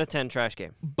destroyed. 0 out of 10 trash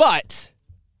game. But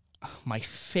my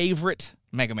favorite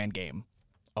Mega Man game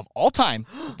of all time,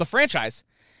 the franchise,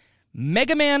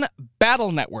 Mega Man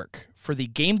Battle Network for the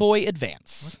Game Boy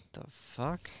Advance. The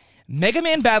fuck? Mega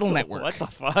Man Battle Network What the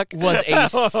fuck? was a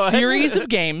What? series of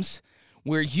games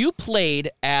where you played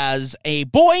as a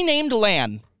boy named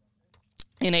Lan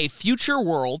in a future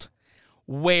world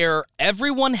where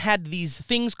everyone had these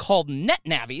things called net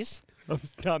navies,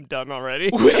 I'm done already.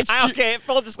 Which- Okay,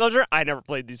 full disclosure, I never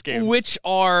played these games. which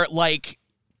are like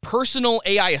personal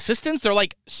AI assistants. They're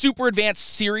like super advanced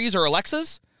Siris or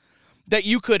Alexas that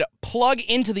you could plug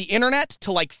into the internet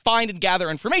to like find and gather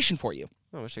information for you.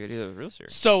 I wish I could do that real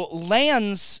serious. So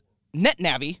Lan's net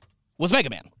navi was Mega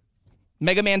Man.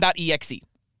 Megaman.exe.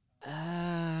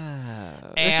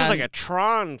 This is like And- a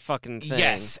Tron fucking thing.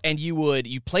 Yes, and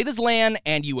you played as Lan,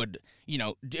 and you would,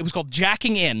 it was called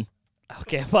jacking in.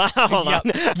 Okay, wow. Hold on.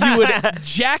 You would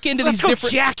jack into Let's these go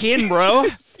different. jack in, bro.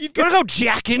 You wanna go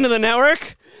jack into the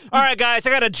network? All right, guys, I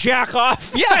gotta jack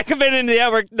off. Yeah. I've been in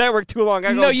the network too long.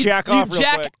 I gotta go jack off real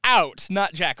jack quick. out,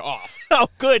 not jack off. Oh,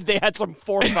 good. They had some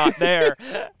forethought there.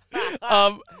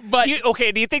 But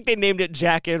do you think they named it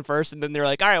Jack In first, and then they're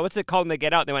like, all right, what's it called? And they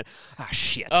get out, and they went,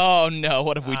 shit. oh no,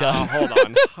 what have we done? Hold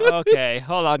on. Okay,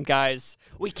 hold on, guys.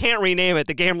 We can't rename it.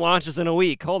 The game launches in a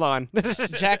week. Hold on.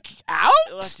 Jack out?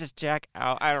 Let's just jack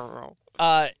out. I don't know.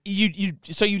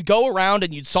 So you'd go around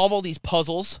and you'd solve all these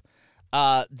puzzles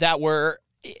that were,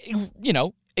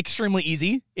 extremely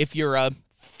easy if you're a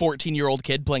 14-year-old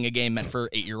kid playing a game meant for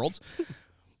 8-year-olds.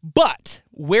 But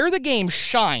where the game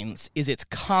shines is its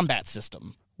combat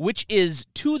system, which is,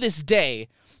 to this day,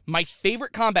 my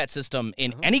favorite combat system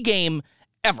in any game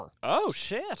ever. Oh,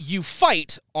 shit. You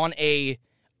fight on a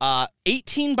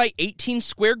 18 by 18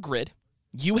 square grid.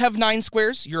 You have 9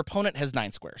 squares. Your opponent has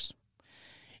 9 squares.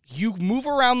 You move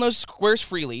around those squares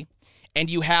freely, and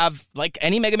you have, like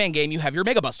any Mega Man game, you have your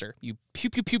Mega Buster. You pew,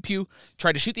 pew, pew, pew,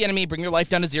 try to shoot the enemy, bring your life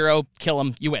down to 0, kill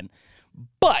him, you win.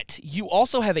 But you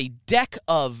also have a deck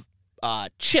of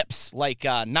chips, like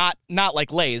not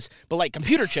like Lay's, but like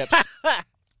computer chips,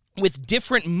 with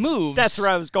different moves. That's where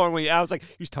I was going with you. I was like,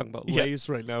 he's talking about Lay's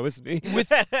right now, isn't he?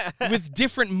 with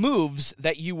different moves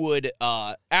that you would,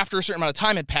 after a certain amount of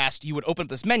time had passed, you would open up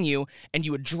this menu and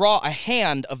you would draw a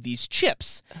hand of these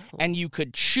chips, and you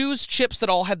could choose chips that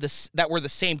all had that were the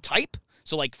same type.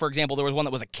 So, like, for example, there was one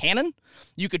that was a cannon.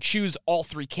 You could choose all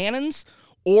 3 cannons.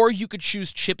 Or you could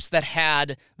choose chips that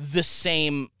had the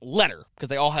same letter, because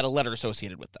they all had a letter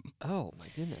associated with them. Oh, my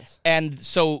goodness. And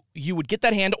so you would get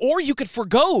that hand, or you could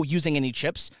forgo using any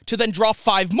chips to then draw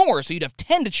 5 more, so you'd have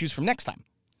 10 to choose from next time.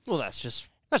 Well, that's just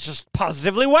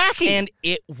positively wacky. And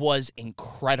it was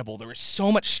incredible. There was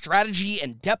so much strategy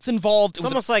and depth involved. It's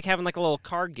almost like having like a little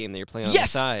card game that you're playing on the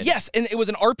side. Yes, and it was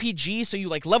an RPG, so you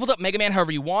like leveled up Mega Man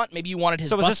however you want. Maybe you wanted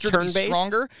his Buster to be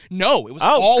stronger. No, it was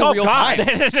all real time.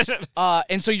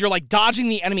 And so you're like dodging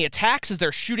the enemy attacks as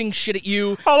they're shooting shit at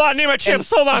you. Hold on, I need my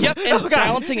chips. Hold on. Yep, and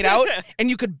balancing it out. And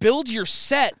you could build your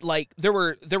set. Like there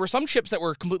were some chips that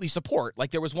were completely support.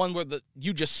 Like there was one where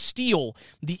you just steal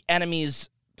the enemy's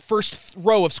first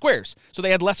row of squares, so they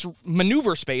had less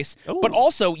maneuver space. But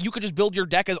also you could just build your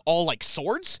deck as all like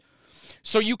swords,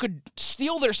 so you could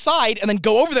steal their side and then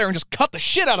go over there and just cut the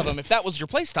shit out of them if that was your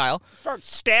play style. Start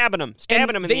stabbing them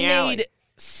in the alley. They made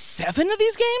 7 of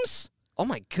these games. Oh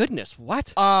my goodness,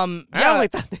 what? I only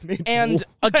thought they made and one.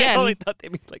 Again, I only thought they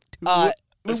made like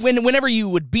 2. Whenever you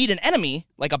would beat an enemy,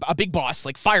 like a big boss,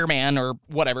 like Fireman or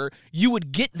whatever, you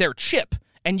would get their chip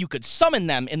and you could summon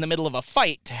them in the middle of a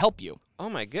fight to help you. Oh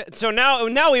my god! So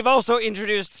now we've also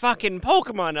introduced fucking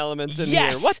Pokemon elements in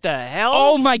here. What the hell?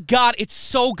 Oh my god, it's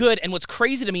so good. And what's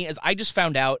crazy to me is I just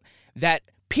found out that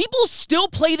people still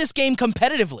play this game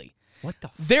competitively. What the?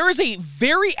 There is a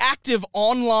very active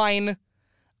online,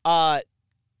 I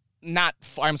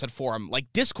almost said forum,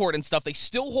 like Discord and stuff. They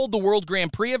still hold the World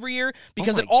Grand Prix every year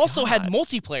because it also had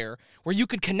multiplayer where you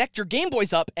could connect your Game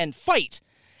Boys up and fight,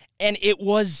 and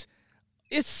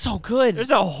it's so good. There's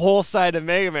a whole side of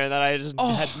Mega Man that I just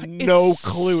had no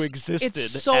clue existed.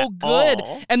 It's so good.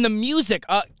 All. And the music.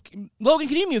 Logan,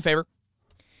 can you do me a favor?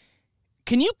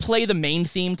 Can you play the main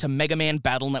theme to Mega Man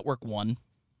Battle Network 1?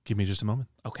 Give me just a moment.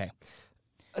 Okay.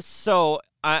 So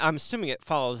I'm assuming it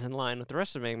follows in line with the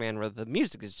rest of Mega Man, where the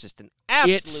music is just an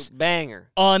absolute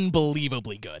banger.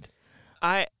 Unbelievably good.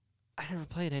 I never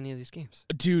played any of these games.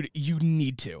 Dude, you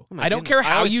need to. Oh I don't care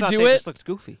how you do it. it. Just looked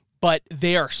goofy. But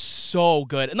they are so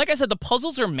good. And like I said, the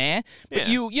puzzles are meh, but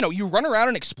you run around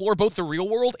and explore both the real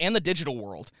world and the digital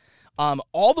world.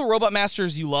 All the Robot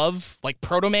Masters you love, like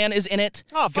Proto Man is in it,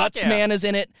 Guts Man is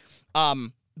in it,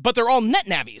 but they're all net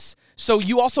navies. So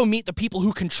you also meet the people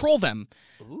who control them.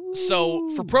 Ooh.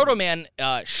 So for Proto Man,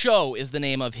 Sho is the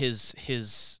name of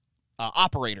his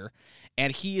operator,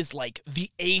 and he is like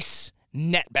the ace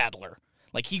net battler.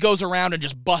 Like, he goes around and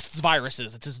just busts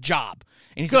viruses. It's his job.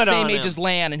 And he's the same age as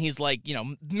Lan, and he's like,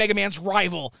 Mega Man's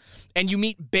rival. And you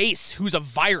meet Bass, who's a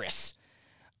virus,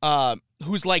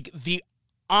 who's like the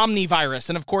Omnivirus.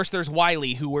 And, of course, there's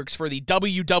Wily, who works for the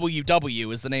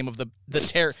WWW, is the name of the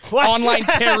online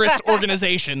terrorist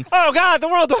organization. Oh, God, the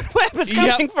World Wide Web is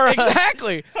coming for us.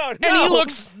 Exactly. Oh, no. And he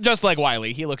looks just like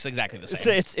Wily. He looks exactly the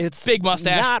same. It's big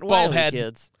mustache, not bald Wily, head.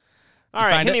 Kids. All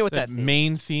right, hit me with the that theme.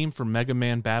 main theme for Mega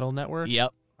Man Battle Network?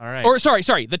 Yep. All right. Or,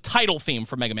 sorry, the title theme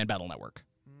for Mega Man Battle Network.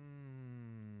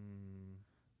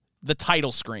 The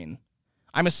title screen.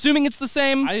 I'm assuming it's the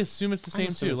same. I assume it's the same,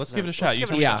 too. Let's give it a shot. You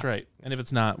tell me that's right. And if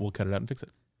it's not, we'll cut it out and fix it.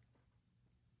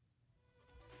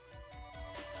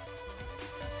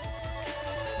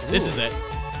 This is it.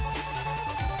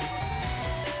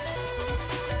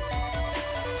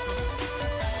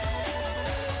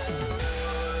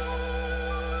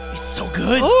 It's so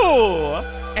good. Ooh!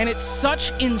 And it's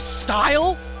such in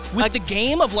style with the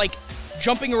game of like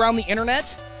jumping around the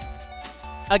internet.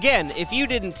 Again, if you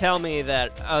didn't tell me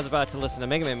that I was about to listen to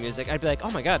Mega Man music, I'd be like,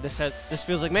 oh my god, this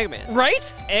feels like Mega Man.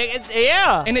 Right?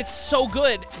 Yeah. And it's so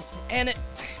good. And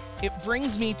it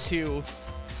brings me to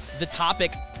the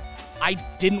topic I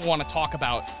didn't want to talk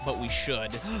about, but we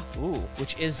should. Ooh.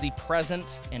 Which is the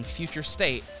present and future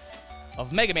state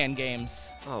of Mega Man games,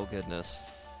 Oh, goodness.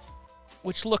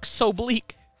 which looks so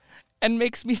bleak and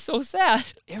makes me so sad.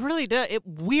 It really does. It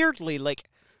weirdly, like,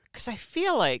 because I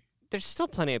feel like there's still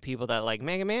plenty of people that like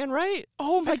Mega Man, right?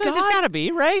 Oh my I feel god. like there's gotta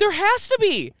be, right? There has to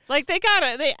be. Like,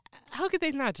 how could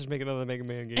they not just make another Mega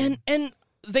Man game? And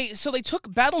they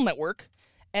took Battle Network,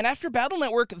 and after Battle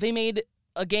Network, they made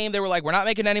a game. They were like, we're not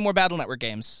making any more Battle Network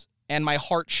games. And my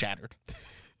heart shattered.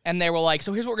 And they were like,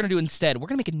 so here's what we're going to do instead. We're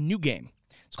going to make a new game.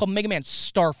 It's called Mega Man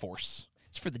Star Force.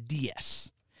 It's for the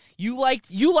DS. You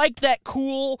liked that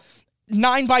cool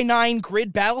 9x9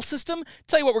 grid battle system?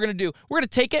 Tell you what we're going to do. We're going to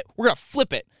take it. We're going to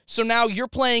flip it. So now you're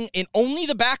playing in only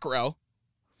the back row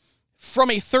from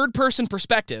a third-person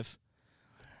perspective.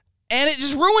 And it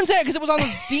just ruins it because it was on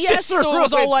the DS, so it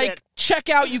was all like, check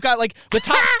out, you got like the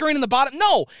top screen and the bottom.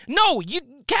 No,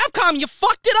 Capcom, you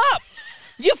fucked it up.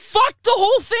 You fucked the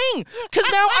whole thing because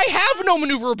now I have no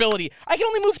maneuverability. I can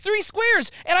only move 3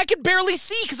 squares, and I can barely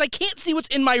see because I can't see what's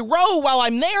in my row while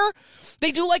I'm there.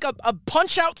 They do like a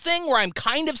punch-out thing where I'm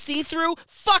kind of see-through.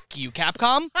 Fuck you,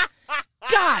 Capcom.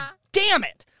 God damn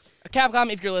it.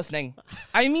 Capcom, if you're listening,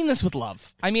 I mean this with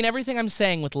love. I mean everything I'm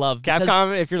saying with love.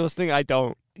 Capcom, if you're listening, I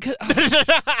don't.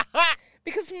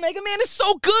 Because Mega Man is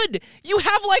so good. You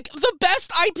have like the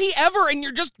best IP ever, and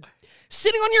you're just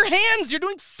sitting on your hands. You're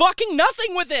doing fucking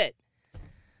nothing with it.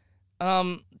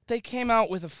 They came out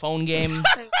with a phone game.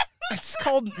 It's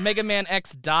called Mega Man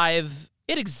X Dive.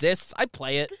 It exists. I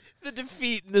play it. The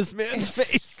defeat in this man's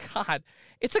face. God,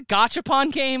 it's a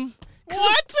gachapon game.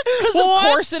 What? Because of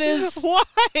course it is.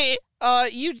 Why?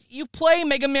 You play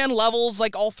Mega Man levels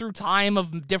like all through time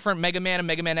of different Mega Man and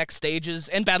Mega Man X stages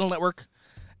and Battle Network,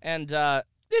 and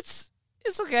it's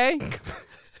okay.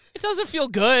 It doesn't feel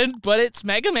good, but it's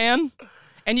Mega Man,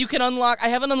 and you can unlock. I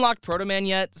haven't unlocked Proto Man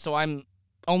yet, so I'm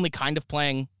only kind of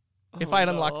playing. If I had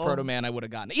unlocked Proto Man, I would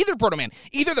have gotten either Proto Man,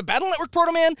 either the Battle Network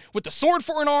Proto Man with the sword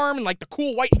for an arm and like the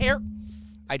cool white hair.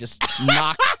 I just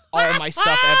knock all my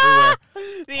stuff everywhere.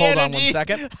 Hold on 1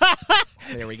 second.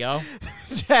 There we go.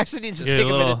 Jackson needs to take a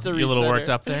minute to You're a little worked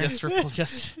up there.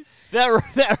 Just that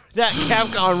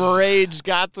Capcom rage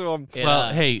got to him.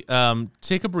 Well, hey,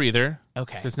 take a breather.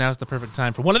 Okay. Because now's the perfect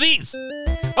time for one of these.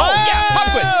 Oh yeah,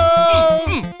 pop quiz.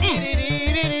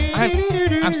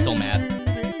 I'm still mad.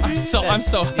 I'm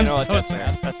so That's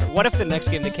sad. That's fair. What if the next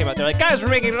game that came out, they're like, guys, we're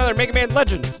making another Mega Man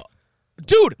Legends.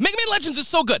 Dude, Mega Man Legends is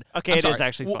so good. Okay, it is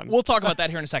actually fun. We'll talk about that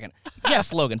here in a second.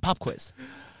 Yes, Logan, pop quiz.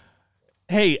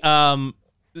 Hey,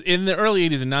 in the early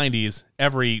 80s and 90s,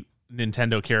 every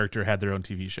Nintendo character had their own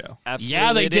TV show. Absolutely,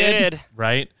 Yeah, they did.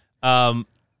 Right?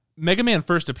 Mega Man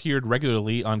first appeared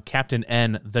regularly on Captain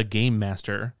N, the Game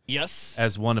Master, Yes.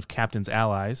 as one of Captain's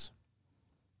allies.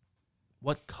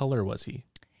 What color was he?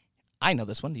 I know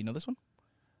this one. Do you know this one?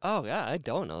 Oh, yeah, I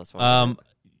don't know this one.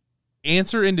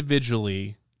 Answer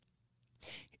individually,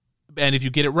 and if you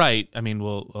get it right, I mean,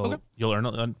 you'll earn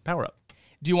a power up.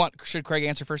 Should Craig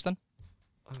answer first then?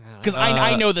 Because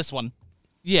I know this one.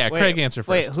 Yeah, Craig answer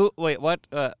first. What?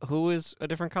 Who is a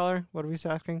different color? What are we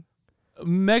asking?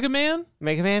 Mega Man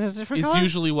Mega Man is a different is color?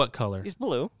 usually what color? He's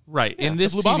blue. Right. Yeah, In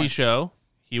this Blue TV Bomber. show,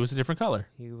 he was a different color.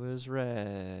 He was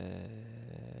red.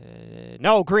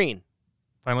 No, green.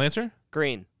 Final answer?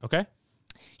 Green. Okay.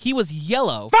 He was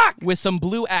yellow with some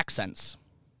blue accents.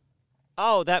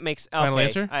 Oh, that makes... Okay. Final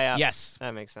answer? Yes.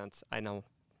 That makes sense. I know.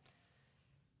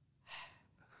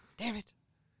 Damn it.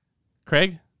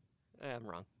 Craig, I'm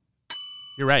wrong.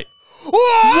 you're right.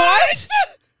 What?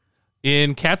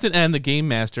 In Captain N, the Game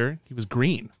Master, he was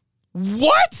green.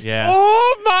 What? Yeah.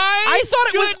 Oh my I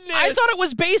thought it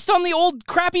was based on the old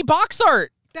crappy box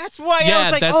art. That's why Yeah, I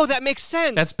was like, that's- oh, that makes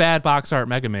sense. That's bad box art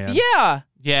Mega Man. Yeah.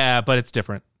 Yeah, but it's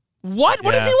different. What?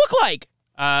 What does Yeah. he look like?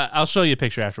 I'll show you a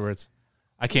picture afterwards.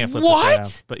 I can't flip What? this right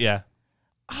now. But yeah.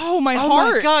 Oh, my Oh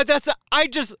heart. my god,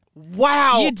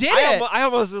 wow. You did it. it. I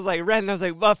almost was like red, and I was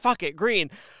like, well, fuck it, green.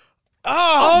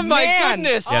 Oh, my man.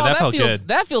 goodness. Yeah, Oh, that felt feels, good.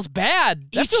 That feels bad.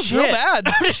 That Eat feels shit. real bad.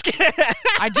 I'm just kidding.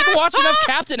 I didn't watch enough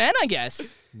Captain N, I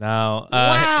guess. No.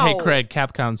 Wow. Hey, Craig,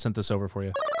 Capcom sent this over for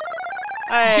you.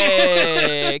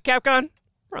 Hey, Capcom.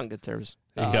 We're on good terms.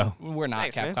 There you go. We're not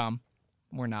Thanks, man. Capcom.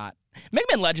 We're not. Mega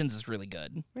Man Legends is really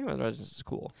good. Mega Man Legends is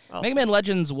cool. Mega Man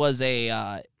Legends was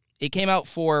a. It came out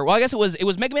for. Well, I guess it was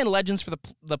Mega Man Legends for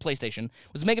the PlayStation.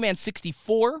 It was Mega Man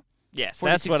 64. Yes, for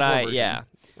the that's what 64 I. version. Yeah,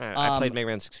 I played Mega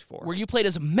Man 64. Where you played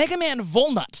as Mega Man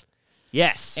Volnut.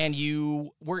 Yes, And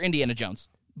you were Indiana Jones,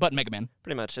 but Mega Man.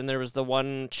 pretty much. And there was the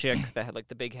one chick that had like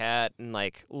the big hat, and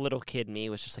like little kid me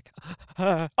was just like.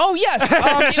 Oh yes,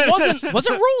 it wasn't. Was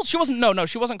it Roll? She wasn't. No,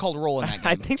 she wasn't called Roll in that game.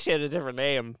 I think she had a different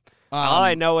name. All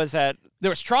I know is that there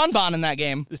was Tronbon in that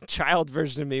game. the child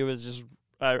version of me was just.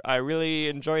 I really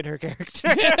enjoyed her character.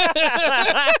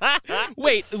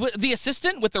 Wait, the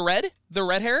assistant with the red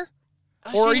hair,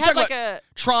 or are she you had talking like about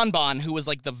Tronbon, who was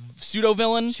like the pseudo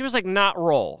villain? She was like not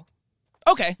Roll.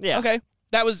 Okay, Yeah. okay,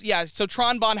 that was So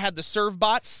Tronbon had the serve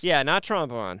bots. Yeah, not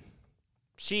trombone.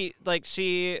 She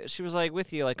was like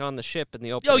with you like on the ship in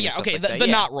the opening. Oh and yeah, stuff okay, like the that. the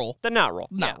Yeah. not roll, The not Roll.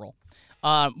 not roll.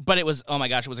 But it was, oh my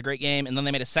gosh, it was a great game. And then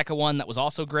they made a second one that was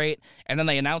also great. And then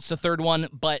they announced a third one,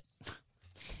 but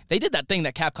they did that thing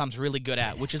that Capcom's really good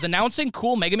at, which is announcing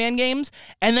cool Mega Man games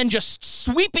and then just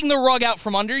sweeping the rug out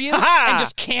from under you and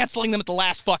just canceling them at the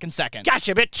last fucking second.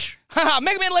 Gotcha, bitch. Haha,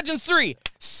 Mega Man Legends 3,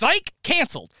 psych,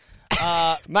 canceled.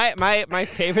 My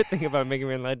favorite thing about Mega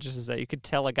Man Legends is that you could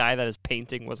tell a guy that his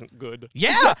painting wasn't good.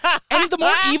 Yeah, and the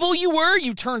more evil you were,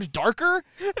 you turned darker.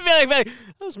 I'd be like,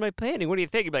 that was my painting. What do you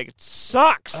think? You'd be like, it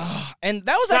sucks. And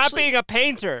that was Stop actually being a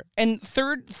painter. and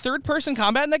third person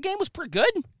combat in that game was pretty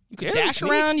good. You could Yeah, it was dash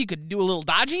neat. around, you could do a little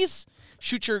dodgies,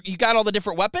 you got all the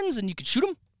different weapons and you could shoot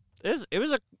them. It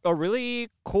was a really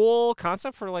cool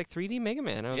concept for like 3D Mega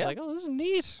Man. I was Yeah. like, oh, this is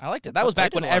neat. I liked it. That was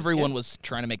back played when it while I was a everyone kid. was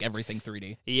trying to make everything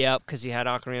 3D. Yep, because you had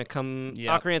Ocarina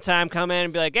Yep. Ocarina of Time come in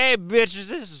and be like, "Hey, bitches,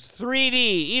 this is 3D.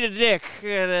 Eat a dick."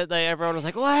 And everyone was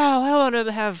like, "Wow, I want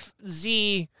to have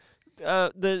the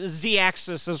Z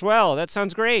axis as well. That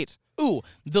sounds great." Ooh,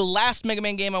 the last Mega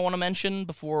Man game I want to mention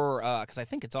before, because I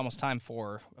think it's almost time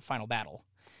for a final battle.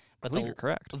 But believe you're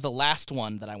correct. The last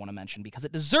one that I want to mention, because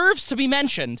it deserves to be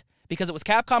mentioned, because it was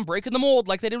Capcom breaking the mold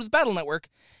like they did with Battle Network,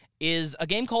 is a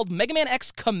game called Mega Man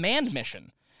X Command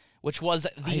Mission, which was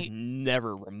I've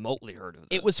never remotely heard of it.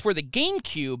 It was for the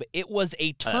GameCube. It was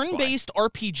a turn-based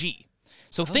RPG.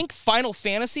 So think Final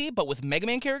Fantasy, but with Mega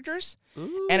Man characters.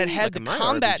 And it had like a the Mario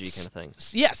combat. RPG kind of thing.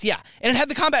 Yes, yeah. And it had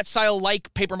the combat style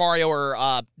like Paper Mario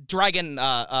or Dragon,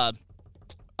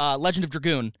 Legend of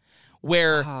Dragoon,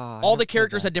 where all the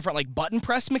characters had different like button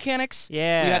press mechanics.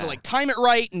 Yeah. You had to like time it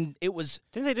right, and it was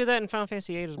Didn't they do that in Final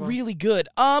Fantasy VIII as well? really good.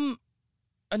 No,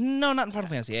 not in Final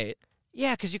Fantasy VIII.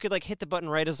 Yeah, because you could like hit the button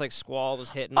right as like Squall was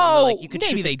hitting. Oh, and then, like, you could maybe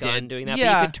shoot the they gun did. doing that.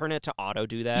 Yeah. But you could turn it to auto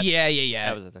do that. Yeah.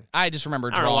 That was the thing. I just remember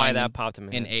I don't drawing know why that popped in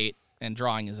my head. 8, and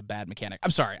drawing is a bad mechanic.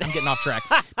 I'm sorry, I'm getting off track.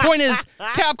 Point is,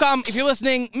 Capcom, if you're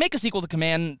listening, make a sequel to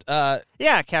Command, Yeah,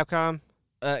 Capcom.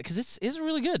 because this is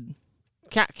really good.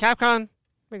 Capcom.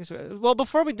 Well,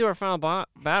 before we do our final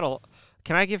battle,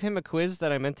 can I give him a quiz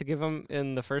that I meant to give him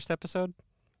in the first episode?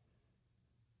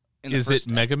 In the Is first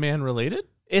it Mega Man related?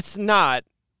 It's not.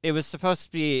 It was supposed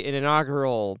to be an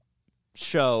inaugural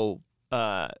show.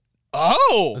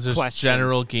 Oh, Is this question.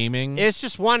 general gaming? It's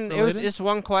just one. Related? It's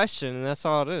one question, and that's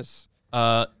all it is.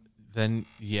 Then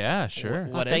yeah, sure.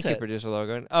 What is Thank you, it? producer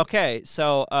Logan. Okay,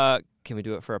 so can we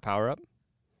do it for a power up?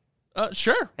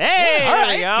 Sure. Hey, All there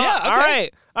right. we go. Yeah,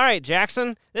 okay. All right,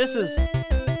 Jackson. This is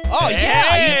Oh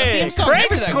yeah, you have the theme song and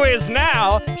Craig's everything. quiz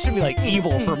now. Should be like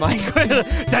evil for my quiz.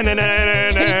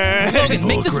 Dun-dun-dun-dun-dun. Logan,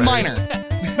 make this Greg. minor.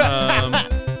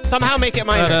 Somehow make it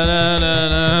minor.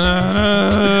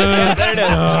 Yeah, there it is.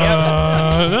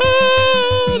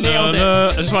 Nailed it.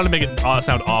 I just wanted to make it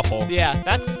sound awful. Yeah,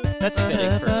 That's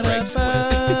fitting for Craig's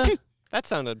quiz. That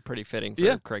sounded pretty fitting for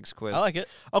Yeah. Craig's quiz. I like it.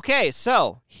 Okay,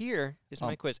 so here is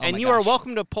my quiz. oh And my you are gosh.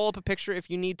 welcome to pull up a picture if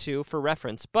you need to for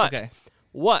reference. But Okay.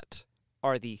 what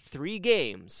are the 3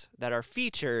 games that are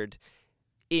featured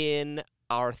in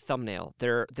our thumbnail?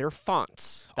 They're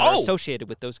fonts that are Oh! associated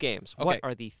with those games. What Okay.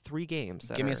 are the 3 games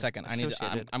that Give me are a second. I need to.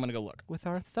 associated I'm gonna go look. with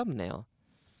our thumbnail?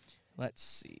 Let's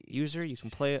see. User, you can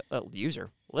play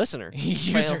listener. You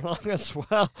can User. play along as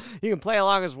well. You can play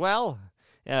along as well.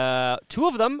 2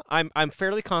 of them, I'm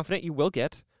fairly confident you will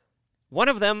get. One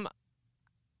of them,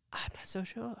 I'm not so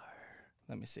sure.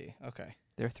 Let me see. Okay.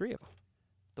 There are 3 of them.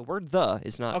 The word "the"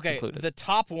 is not Okay. included. The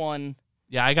top one.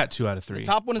 Yeah, I got 2 out of 3. The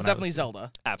top one is when I was- definitely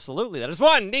Zelda. Absolutely, that is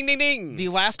 1. Ding, ding, ding. The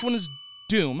last one is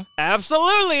Doom.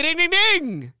 Absolutely, ding, ding,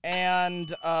 ding.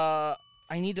 And I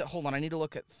need to hold on. I need to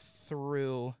look it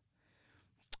through.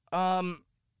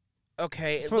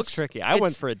 Okay. This it one's looks tricky. I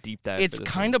went for a deep dive. It's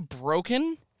kind of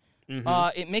broken.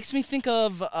 It makes me think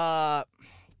of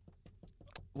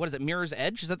what is it? Mirror's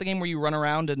Edge? Is that the game where you run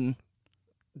around and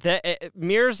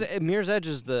Mirror's Edge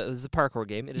is the parkour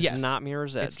game. It is not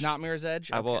Mirror's Edge. It's not Mirror's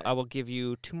Edge. I will give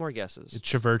you 2 more guesses.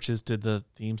 Chiverches did the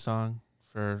theme song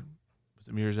for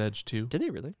Mirror's Edge 2. Did they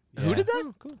really? Yeah. Who did that?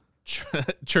 Oh, cool.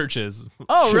 Churches.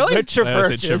 Oh, really?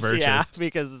 Chiverches, yeah,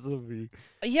 because it's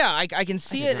Yeah, I can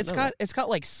see did it. not know It's got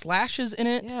like slashes in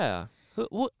it. yeah.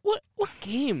 What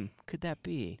game could that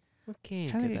be? What game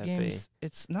Trying to could think that of be? games.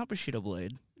 It's not Bushido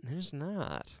Blade. It is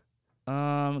not.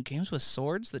 Games with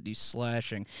swords that do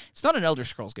slashing. It's not an Elder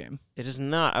Scrolls game. It is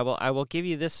not. I will give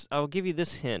you this. I will give you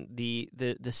this hint. The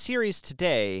series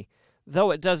today,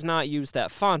 though it does not use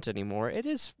that font anymore, it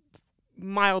is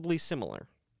mildly similar.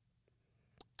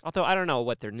 Although I don't know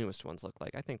what their newest ones look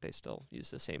like. I think they still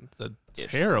use the same. It's a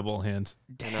terrible hint.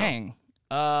 Dang.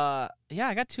 Yeah,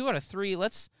 I got 2 out of 3.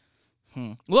 Let's.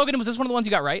 Logan, was this one of the ones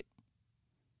you got right?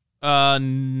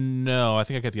 No, I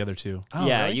think I got the other 2. Oh,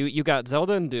 yeah, really? you got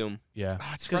Zelda and Doom. Yeah.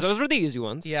 Oh, it's Because those were the easy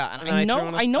ones. Yeah, and And I I know threw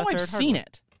in a I've third hard seen one.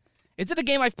 it. Is it a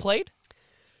game I've played?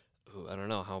 Ooh, I don't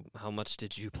know how much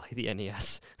did you play the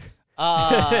NES?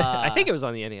 I I think it was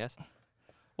on the NES.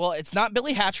 Well, it's not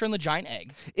Billy Hatcher and the Giant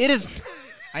Egg. It is.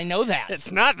 I know that.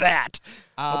 It's not that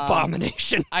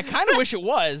abomination. I kind of wish it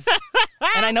was,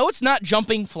 and I know it's not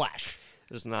Jumping Flash.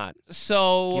 It's not.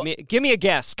 So Give me a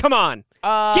guess. Come on.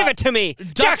 Give it to me.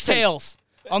 Jackson. DuckTales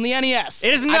on the NES.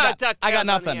 It is not DuckTales I got on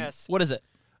nothing. NES. What is it?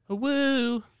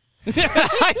 Woo.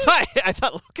 I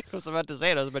thought Logan was about to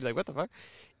say it. I was about to be like, what the fuck?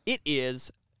 It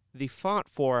is the font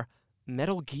for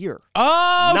Metal Gear.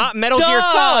 Oh, Not Metal Gear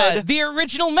Solid. The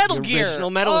original Metal The Gear. original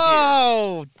Metal Gear.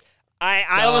 Oh,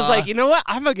 I was like, you know what?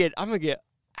 I'm gonna get.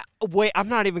 Wait, I'm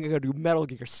not even gonna do Metal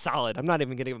Gear Solid. I'm not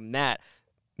even gonna give him that.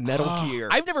 Metal Gear.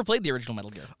 I've never played the original Metal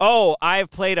Gear. Oh,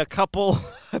 I've played a couple.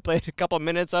 I played a couple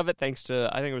minutes of it thanks to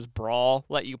I think it was Brawl.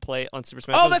 Let you play on Super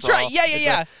Smash. Oh, Bros. that's Brawl. right.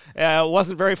 Yeah. It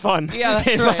wasn't very fun. Yeah, that's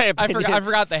in my right. I opinion.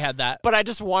 forgot they had that. But I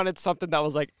just wanted something that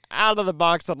was like out of the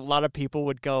box that a lot of people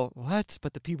would go, what?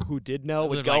 But the people who did know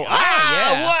would They'd go, be like,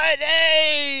 yeah. what?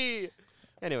 Hey!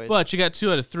 Anyways. But you got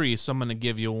 2 out of 3, so I'm going to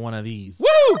give you one of these.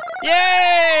 Woo!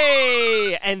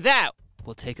 Yay! And that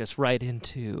will take us right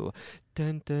into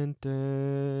dun dun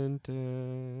dun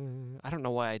dun. I don't know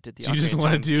why I did the Do you just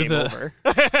want to do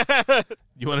the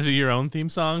You want to do your own theme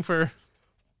song for?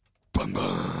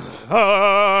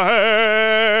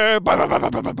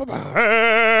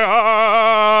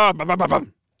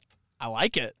 I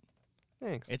like it.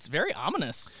 Thanks. It's very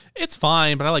ominous. It's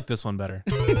fine, but I like this one better.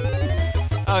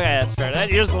 Okay, that's fair.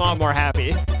 Yours is a lot more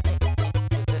happy.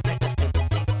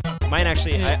 Mine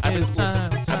actually, I've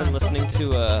been listening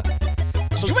to.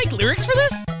 Did you make lyrics for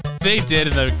this? They did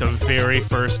in the very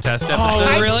first test episode.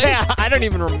 Oh, really? Yeah, I don't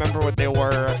even remember what they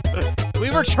were.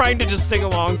 We were trying to just sing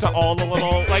along to all the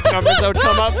little numbers that would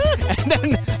come up, and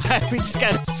then we just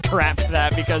kind of scrapped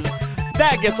that because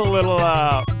that gets a little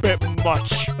bit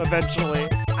much eventually.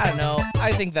 I don't know.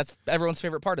 I think that's everyone's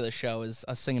favorite part of this show is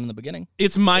us singing in the beginning.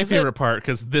 It's my favorite part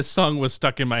because this song was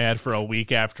stuck in my head for a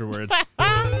week afterwards.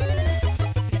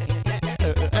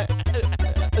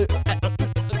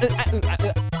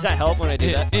 Does that help when I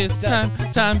do that? It is time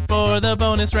for the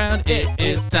bonus round. It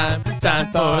is time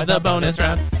for the bonus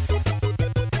round.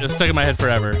 It was stuck in my head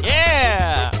forever.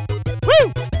 Yeah!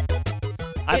 Woo!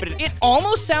 It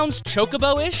almost sounds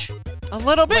Chocobo-ish. A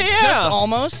little bit, yeah. Just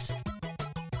almost.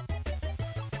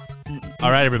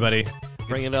 All right, everybody.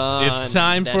 Bring it on. It's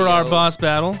time for our boss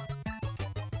battle.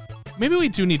 Maybe we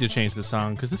do need to change the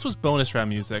song because this was bonus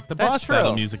round music. The boss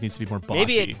battle music needs to be more bossy.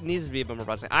 Maybe it needs to be a bit more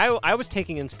bossy. I was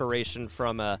taking inspiration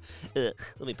from let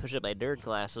me push up my nerd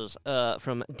glasses.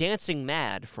 From Dancing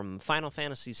Mad from Final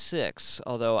Fantasy VI.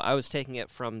 Although I was taking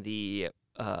it from the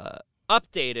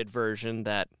updated version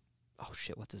that. Oh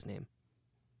shit! What's his name?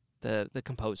 The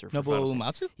composer for Final Nobuo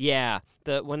Fantasy. Uematsu? Yeah,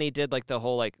 when he did the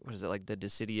whole what is it, the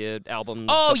Dissidia album?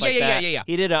 Oh, stuff yeah.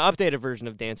 He did an updated version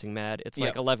of Dancing Mad. It's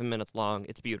Yep. 11 minutes long.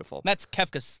 It's beautiful. That's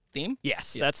Kefka's theme?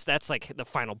 Yes, Yeah. that's like the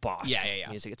final boss. Yeah.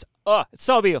 Music. It's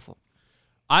so beautiful.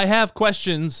 I have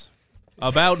questions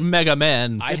about Mega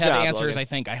Man. I Good have job, answers,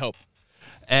 Logan. I hope.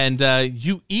 And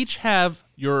you each have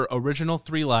your original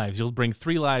 3 lives. You'll bring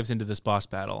 3 lives into this boss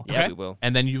battle. Yeah, Okay. we will.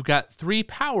 And then you've got 3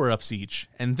 power-ups each.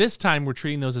 And this time we're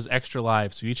treating those as extra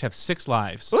lives. So you each have 6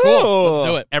 lives. Cool. Let's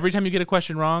do it. Every time you get a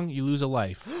question wrong, you lose a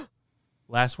life.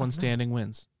 Last one standing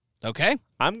wins. Okay.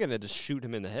 I'm gonna just shoot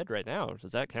him in the head right now.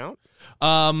 Does that count?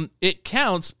 It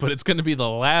counts, but it's going to be the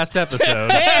last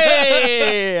episode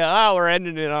Hey! We're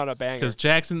ending it on a banger. because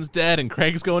Jackson's dead and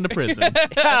Craig's going to prison.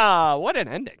 Yeah, what an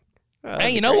ending.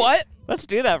 Hey, you know what? Let's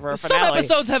do that for a Some finale.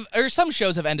 episodes some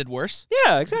shows have ended worse.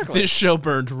 Yeah, exactly. This show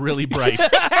burned really bright.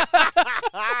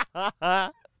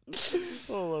 I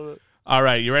love it. All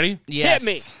right, you ready? Yes.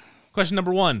 me. Question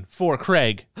number 1 for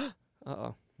Craig.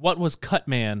 Uh-oh. What was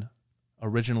Cutman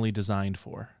originally designed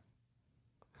for?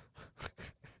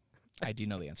 I do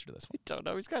know the answer to this I don't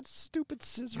know. He's got stupid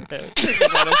scissors on his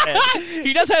one. head.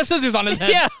 He does have scissors on his head.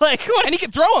 Yeah, like what? And he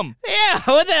can throw them. Yeah,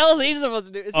 what the hell is he supposed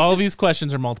to do? Is he All just- these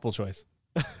questions are multiple choice.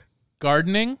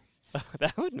 Gardening,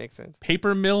 That would make sense.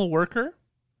 paper mill worker,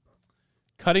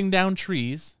 cutting down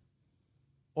trees,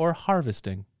 or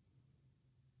harvesting?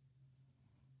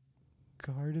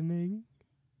 Gardening.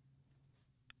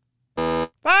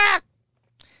 Ah!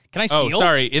 Can I steal? Oh,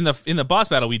 sorry. In the boss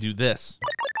battle, we do this.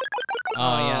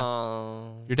 Oh, yeah.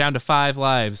 Oh. You're down to 5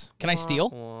 lives. Can I steal?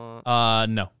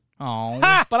 No. Oh,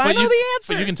 but I know you, the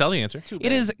answer. But you can tell the answer.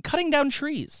 It is cutting down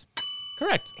trees.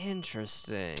 Correct.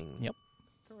 Interesting. Yep.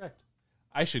 Correct.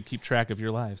 I should keep track of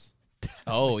your lives.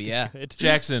 Oh, yeah.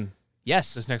 Jackson,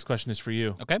 Yes. this next question is for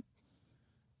you. Okay.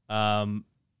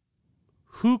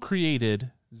 Who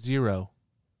created Zero?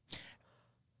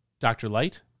 Dr.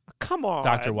 Light? Come on.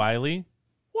 Dr. Wily?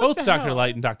 What Both the Dr. hell?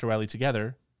 Light and Dr. Wily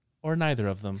together, or neither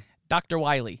of them? Dr.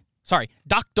 Wily. Sorry,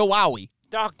 Dr. Wowie.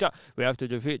 Doctor. We have to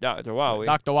defeat Dr. Wowie.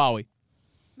 Dr. Wowie.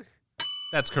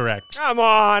 That's correct. Come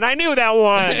on. I knew that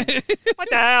one. What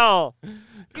the hell?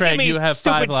 Craig, Give me you have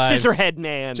stupid 5 lives. Scissorhead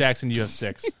man. Jackson, you have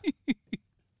 6.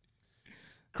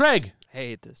 Craig, I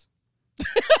hate this.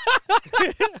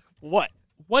 What?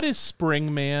 what is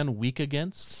Springman weak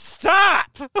against?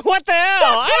 Stop! What the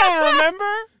hell? I don't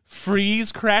remember.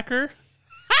 Freeze Cracker?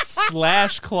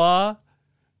 Slash Claw?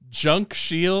 Junk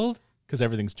Shield? Because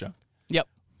everything's junk. Yep.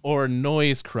 Or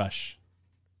Noise Crush?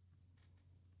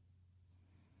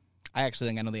 I actually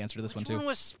think I know the answer to this Which one, one too.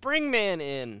 was Springman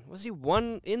in? Was he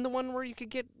in the one where you could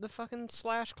get the fucking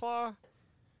Slash Claw?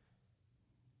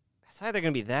 It's either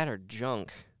going to be that or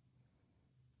Junk.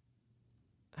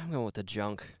 I'm going with the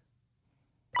Junk.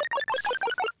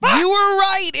 You were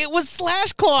right. It was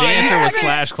Slash Claw. The You answer was second-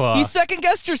 Slash Claw. You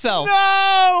second-guessed yourself.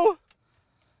 No!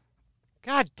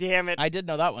 God damn it. I did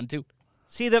know that one, too.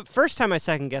 See, the first time I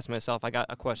second-guessed myself, I got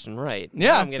a question right. Now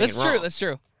Yeah, I'm getting that's it true. wrong. That's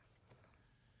true.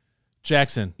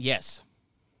 Jackson, Yes.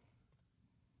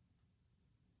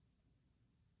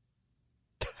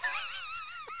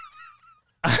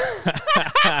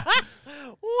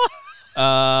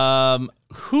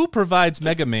 who provides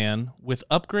Mega Man with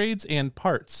upgrades and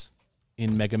parts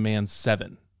in Mega Man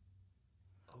 7?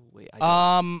 Oh, wait, I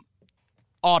don't-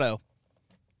 Auto.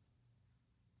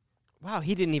 Wow,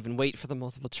 he didn't even wait for the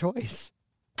multiple choice.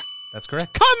 That's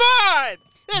correct. Come on!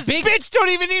 This Big- bitch don't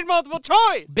even need multiple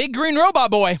choice! Big Green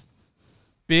Robot Boy.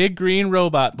 Big Green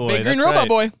Robot Boy. Big Green That's Robot right.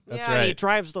 Boy. That's yeah, he right.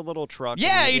 drives the little truck.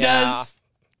 Yeah, and- he does.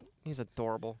 He's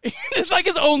adorable. It's like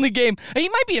his only game. He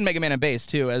might be in Mega Man and Base,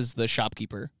 too, as the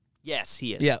shopkeeper. Yes,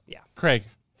 he is. Yeah. Yeah. Craig,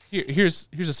 here's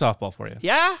a softball for you.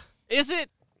 Yeah? Is it?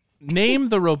 Name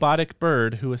the robotic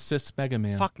bird who assists Mega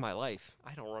Man. Fuck my life.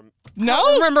 I don't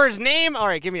No? remember his name. All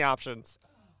right, give me options.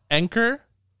 Anchor,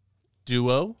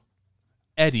 Duo,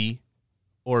 Eddie,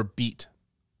 or Beat?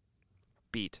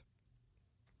 Beat.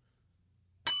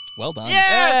 Well done.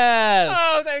 Yes!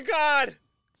 Oh, thank God.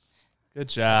 Good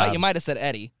job. You might have said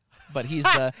Eddie, but he's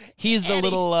the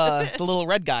little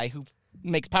red guy who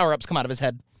makes power-ups come out of his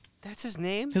head. That's his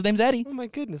name? His name's Eddie. Oh, my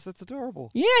goodness. That's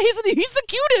adorable. Yeah, he's the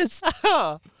cutest.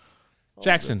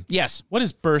 Jackson, Yes. what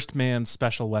is Burst Man's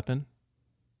special weapon?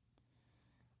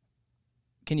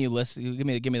 Can you list? Give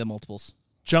me the multiples.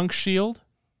 Junk Shield,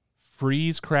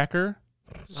 Freeze Cracker,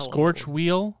 Scorch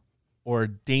Wheel, or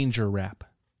Danger Wrap?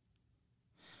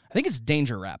 I think it's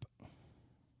Danger Wrap.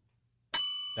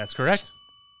 That's correct.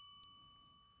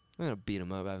 I'm going to beat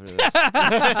him up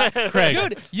after this. Craig.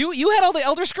 Dude, you had all the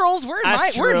Elder Scrolls. We're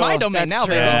in my domain now,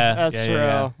 baby. That's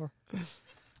Yeah, true.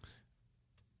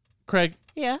 Craig,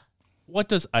 Yeah. what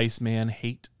does Iceman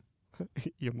hate?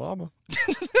 Your mama.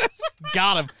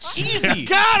 Got him. Easy.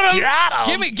 Got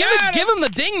him! Give him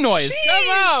the ding noise. Come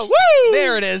on! Woo!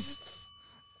 There it is.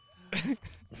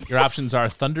 Your options are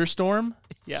thunderstorm,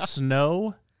 Yeah.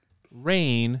 snow,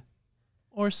 rain,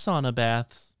 or sauna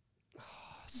baths.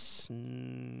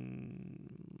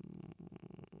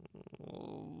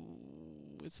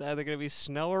 It's either going to be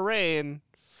snow or rain.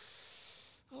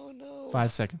 Oh, no.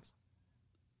 5 seconds.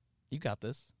 You got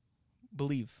this.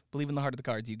 Believe in the heart of the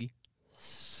cards, Yugi.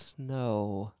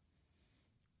 Snow.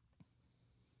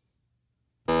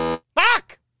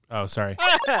 Fuck! Oh, sorry.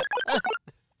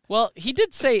 Well, he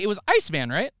did say it was Iceman,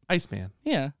 right? Iceman.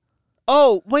 Yeah.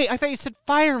 Oh, wait, I thought you said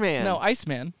fireman. No,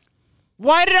 Iceman.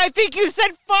 Why did I think you said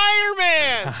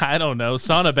fireman? I don't know.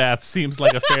 Sauna bath seems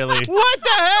like a fairly... What the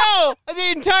hell?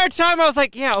 The entire time I was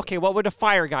like, yeah, okay, what would a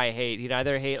fire guy hate? He'd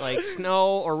either hate, like,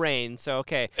 snow or rain, so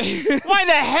okay. Why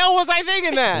the hell was I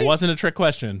thinking that? It wasn't a trick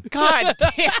question. God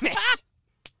damn it.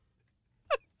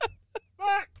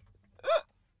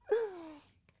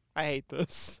 I hate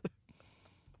this.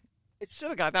 I should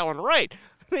have got that one right.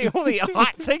 The only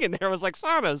hot thing in there was, like,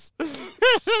 saunas.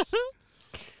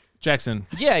 Jackson,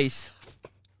 Yes.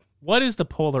 what is the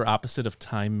polar opposite of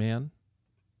Time Man?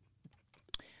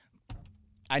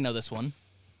 I know this one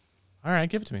All right,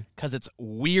 give it to me. because it's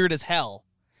weird as hell.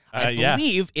 I Yeah.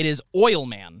 believe it is Oil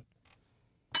Man.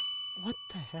 What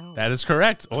the hell? That is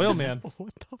correct. Oil Man.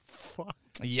 What the fuck?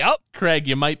 Yep. Craig,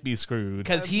 you might be screwed.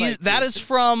 Because that is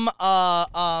from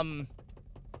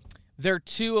they're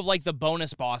two of like the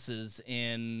bonus bosses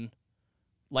in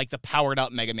like the powered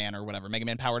up Mega Man or whatever. Mega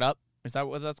Man Powered Up. Is that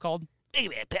what that's called? Mega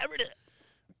Man Powered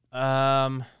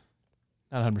Up.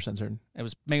 Not 100% certain. It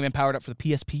was Mega Man Powered Up for the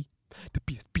PSP. The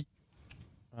PSP.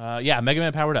 Yeah, Mega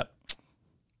Man Powered Up.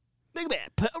 Mega Man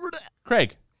Powered Up.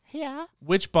 Craig, Yeah.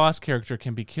 which boss character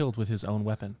can be killed with his own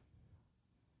weapon?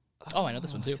 Oh, I know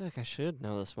this one I too. feel like I should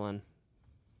know this one.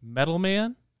 Metal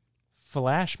Man,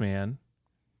 Flash Man,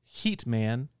 Heat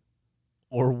Man,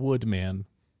 or Wood Man?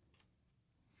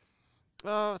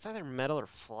 Oh, it's either metal or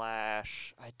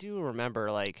flash. I do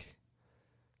remember, like,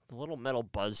 the little metal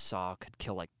buzzsaw could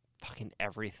kill, like, fucking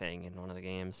everything in one of the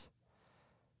games.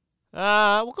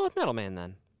 We'll go with Metal Man,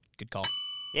 then. Good call.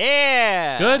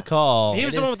 Yeah! Good call. He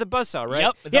was It the one is- with the buzzsaw, right?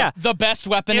 Yep. Yeah. The best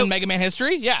weapon in Mega Man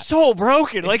history. Yeah. So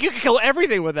broken. Like, you could kill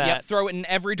everything with Yeah. that. Throw it in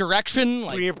every direction.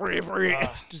 Like,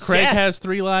 Just- Craig yeah. has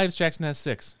 3 lives, Jackson has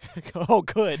 6. Oh,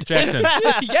 good. Jackson,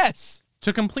 yes.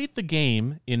 to complete the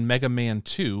game in Mega Man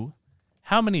 2,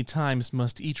 how many times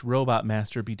must each Robot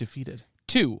Master be defeated?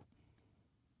 2.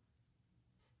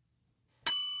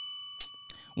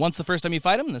 Once the first time you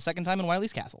fight him, and the second time in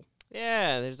Wily's castle.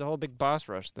 Yeah, there's a whole big boss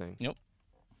rush thing. Yep.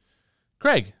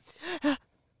 Craig,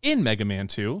 in Mega Man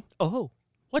 2, Oh.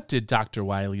 what did Dr.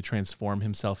 Wily transform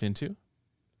himself into?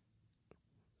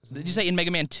 Did you say in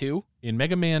Mega Man 2? In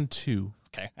Mega Man 2,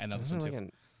 Okay, I know this one too.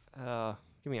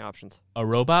 Give me options. a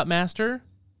Robot Master,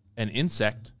 an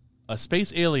insect, a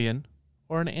space alien,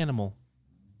 or an animal?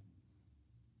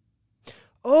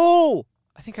 Oh!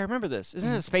 I think I remember this.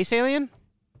 Isn't it a space alien?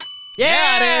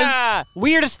 Yeah, it is.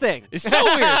 Weirdest thing. It's so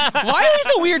weird. Why is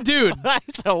he a weird dude?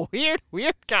 He's a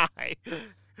weird guy.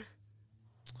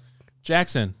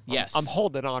 Jackson, Yes. I'm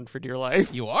holding on for dear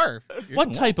life. You are. You're what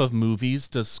doing type of movies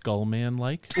does Skullman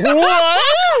like?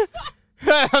 What?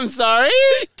 I'm sorry?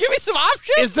 well. Give me some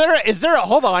options. Is there a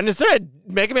hold on, is there a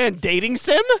Mega Man dating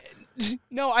sim?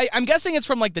 No, I'm guessing it's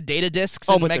from like the data discs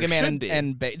Oh, in but Mega there Man should be.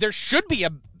 and there should be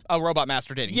a Robot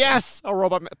Master dating. Yes, a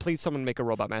robot. Please, someone make a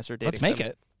Robot Master dating Let's make sim.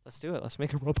 it. Let's do it. Let's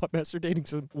make a Robot Master dating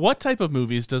sim. What type of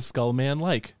movies does Skullman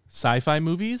like? Sci-fi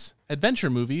movies, adventure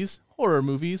movies, horror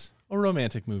movies, or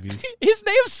romantic movies? His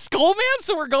name's Skullman,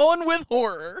 so we're going with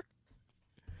horror.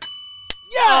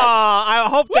 Yes! I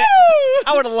hope that.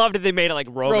 I would have loved if they made it like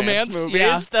romance movies.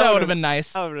 Yeah, that would have been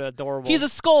nice. That would have been adorable. He's a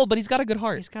skull, but he's got a good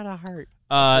heart. He's got a heart.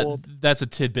 That's a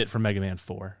tidbit from Mega Man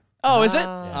 4. Oh, is it?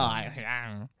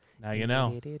 Ah. Now you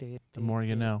know. The more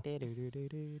you know.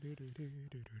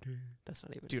 That's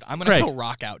not even. Dude, I'm Craig. gonna go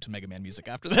rock out to Mega Man music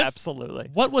after this. Absolutely.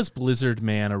 What was Blizzard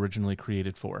Man originally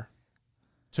created for?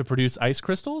 To produce ice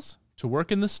crystals? To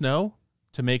work in the snow?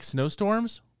 To make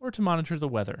snowstorms? Or to monitor the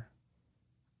weather?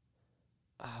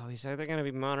 Oh, he's either going to be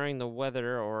monitoring the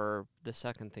weather or the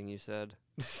second thing you said.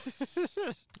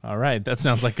 All right, that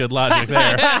sounds like good logic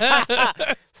there.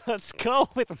 Let's go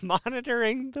with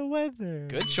monitoring the weather.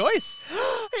 Good choice.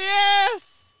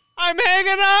 Yes! I'm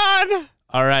hanging on!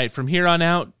 All right, from here on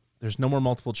out, there's no more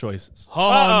multiple choices. Oh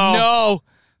Uh-oh. no.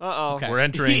 Uh-oh. Okay. We're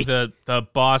entering the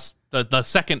boss, the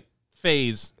second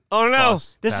phase. Oh no!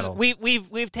 Boss This battle. is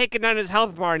we've taken down his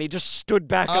health bar and he just stood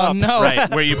back Oh up. no. Right,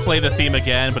 where you play the theme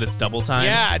again, but it's double time.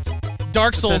 Yeah, it's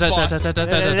Dark Souls boss. Yeah,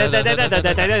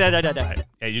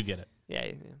 you get it.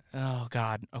 Yeah. Oh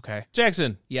god. Okay.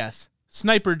 Jackson, Yes.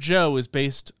 Sniper Joe is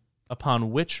based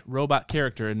upon which robot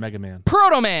character in Mega Man?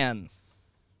 Proto Man.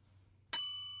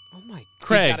 Oh my. He's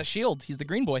Craig. got a shield. He's the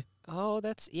green boy. Oh,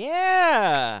 that's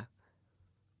yeah.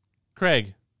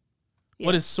 Craig,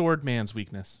 what Yeah. is Sword Man's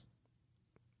weakness?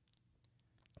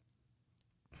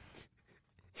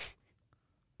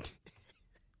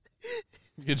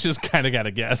 You just kind of got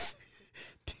to guess.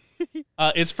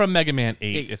 It's from Mega Man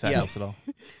 8, if that Yeah. helps at all.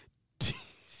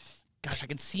 Gosh, I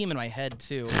can see him in my head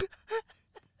too.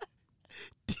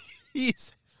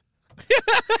 He's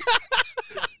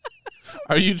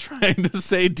Are you trying to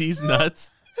say D's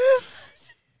nuts?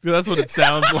 Dude, that's what it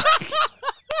sounds like.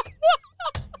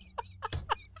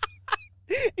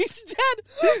 He's dead.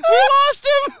 We lost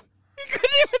him. He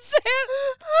couldn't even say it.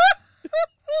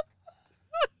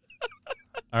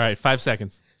 All right, 5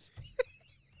 seconds.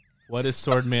 What is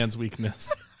Swordman's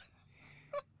weakness?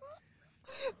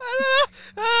 I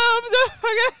don't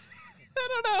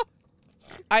know.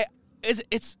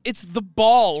 It's the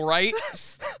ball, right?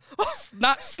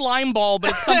 Not slime ball, but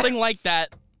it's something like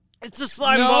that. It's a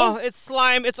slime No. ball. It's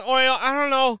slime. It's oil. I don't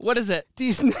know. What is it?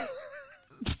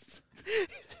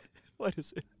 What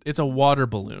is it? It's a water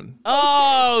balloon.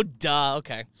 Oh, duh.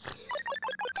 Okay.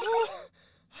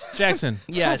 Jackson,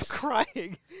 Yes. I'm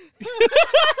crying.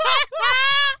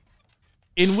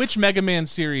 in which Mega Man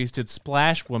series did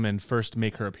Splash Woman first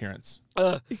make her appearance?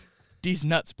 These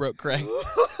nuts broke Craig.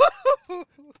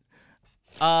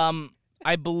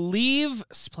 I believe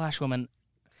Splash Woman.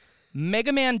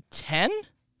 Mega Man 10?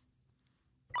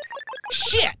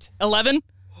 Shit! 11?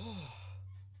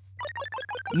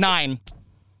 9.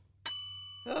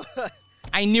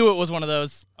 I knew it was one of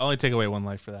those. I'll only take away 1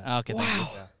 life for that. Okay,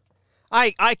 thank you.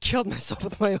 I killed myself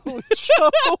with my own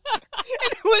joke.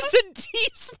 And it was a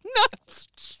D's nuts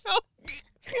joke.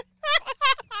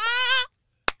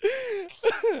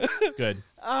 Good.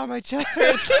 Oh, my chest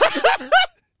hurts.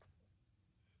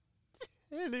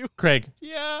 Anyway, Craig,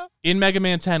 yeah. in Mega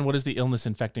Man 10, what is the illness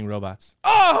infecting robots?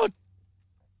 Oh!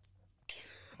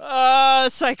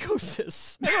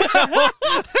 Psychosis. I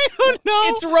don't know.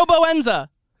 It's Roboenza.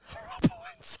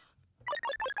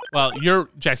 Well,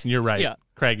 Jackson, you're right. Yeah.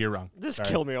 Craig, you're wrong. Just Sorry.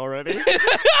 kill me already.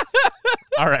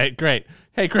 All right, great.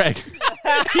 Hey, Craig.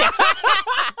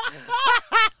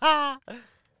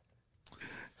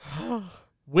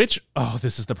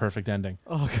 This is the perfect ending.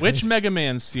 Okay. Which Mega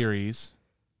Man series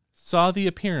saw the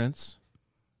appearance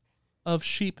of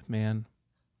Sheep Man?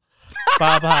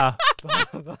 Baba.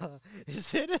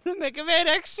 Is it in the Mega Man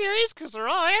X series? Because they're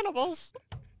all animals.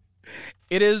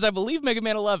 It is, I believe, Mega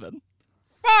Man 11.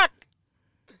 Fuck!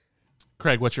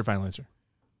 Craig, what's your final answer?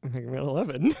 Mega Man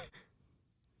 11.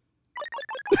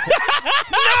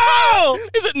 No!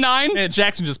 Is it 9? Man,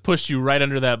 Jackson just pushed you right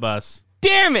under that bus.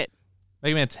 Damn it!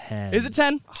 Mega Man 10. Is it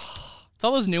 10? It's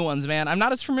all those new ones, man. I'm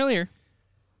not as familiar.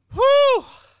 Woo!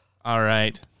 All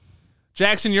right.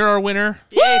 Jackson, you're our winner.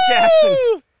 Yay,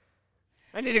 Jackson.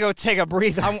 I need to go take a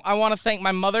breather. I want to thank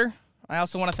my mother. I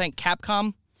also want to thank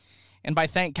Capcom. And by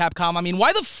thank Capcom, I mean,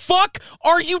 why the fuck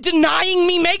are you denying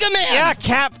me Mega Man? Yeah,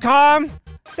 Capcom.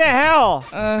 The hell?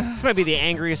 This might be the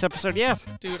angriest episode yet.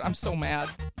 Dude, I'm so mad.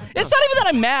 It's not even that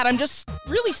I'm mad. I'm just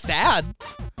really sad.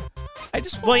 I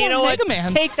just want Well, you know Mega what? Man.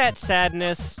 Take that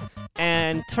sadness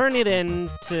and turn it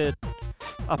into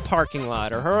a parking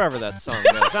lot or however that song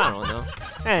goes. I don't know.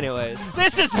 Anyways,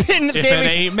 this has been If it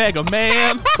ain't Mega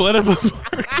Man, put him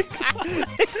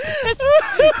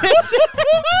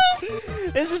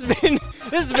This has been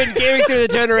Gaming Through the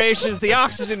Generations. The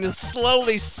oxygen is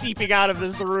slowly seeping out of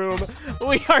this room.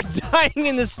 We are dying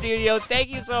in the studio. Thank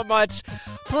you so much.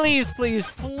 Please, please,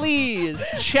 please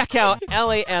check out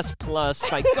LAS Plus.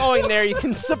 By going there, you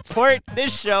can support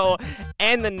this show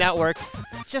and the network.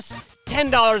 Just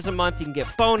 $10 a month. You can get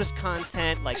bonus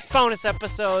content like bonus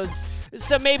episodes.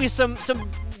 So maybe some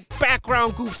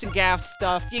background goofs and gaffs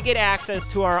stuff. You get access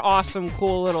to our awesome,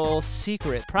 cool little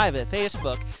secret private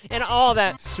Facebook and all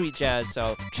that sweet jazz.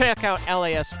 So check out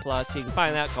LAS Plus. You can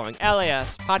find that going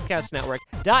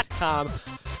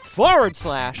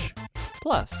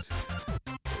laspodcastnetwork.com/plus.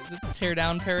 Does it tear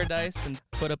down Paradise and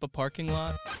put up a parking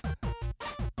lot?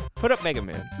 Put up Mega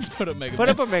Man. Put up Mega Put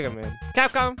Man. up a Mega Man.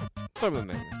 Capcom, put up a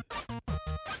Mega Man.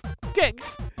 Okay.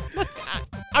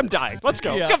 I'm dying. Let's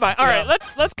go. Yeah. Goodbye. All right,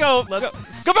 let's go.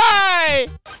 Goodbye.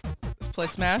 Let's play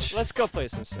Smash. Let's go play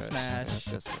some Smash. Smash. Let's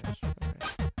go Smash.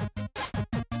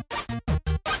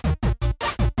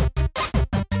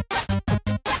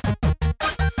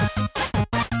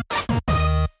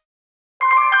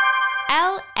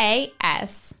 All right.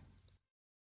 LAS.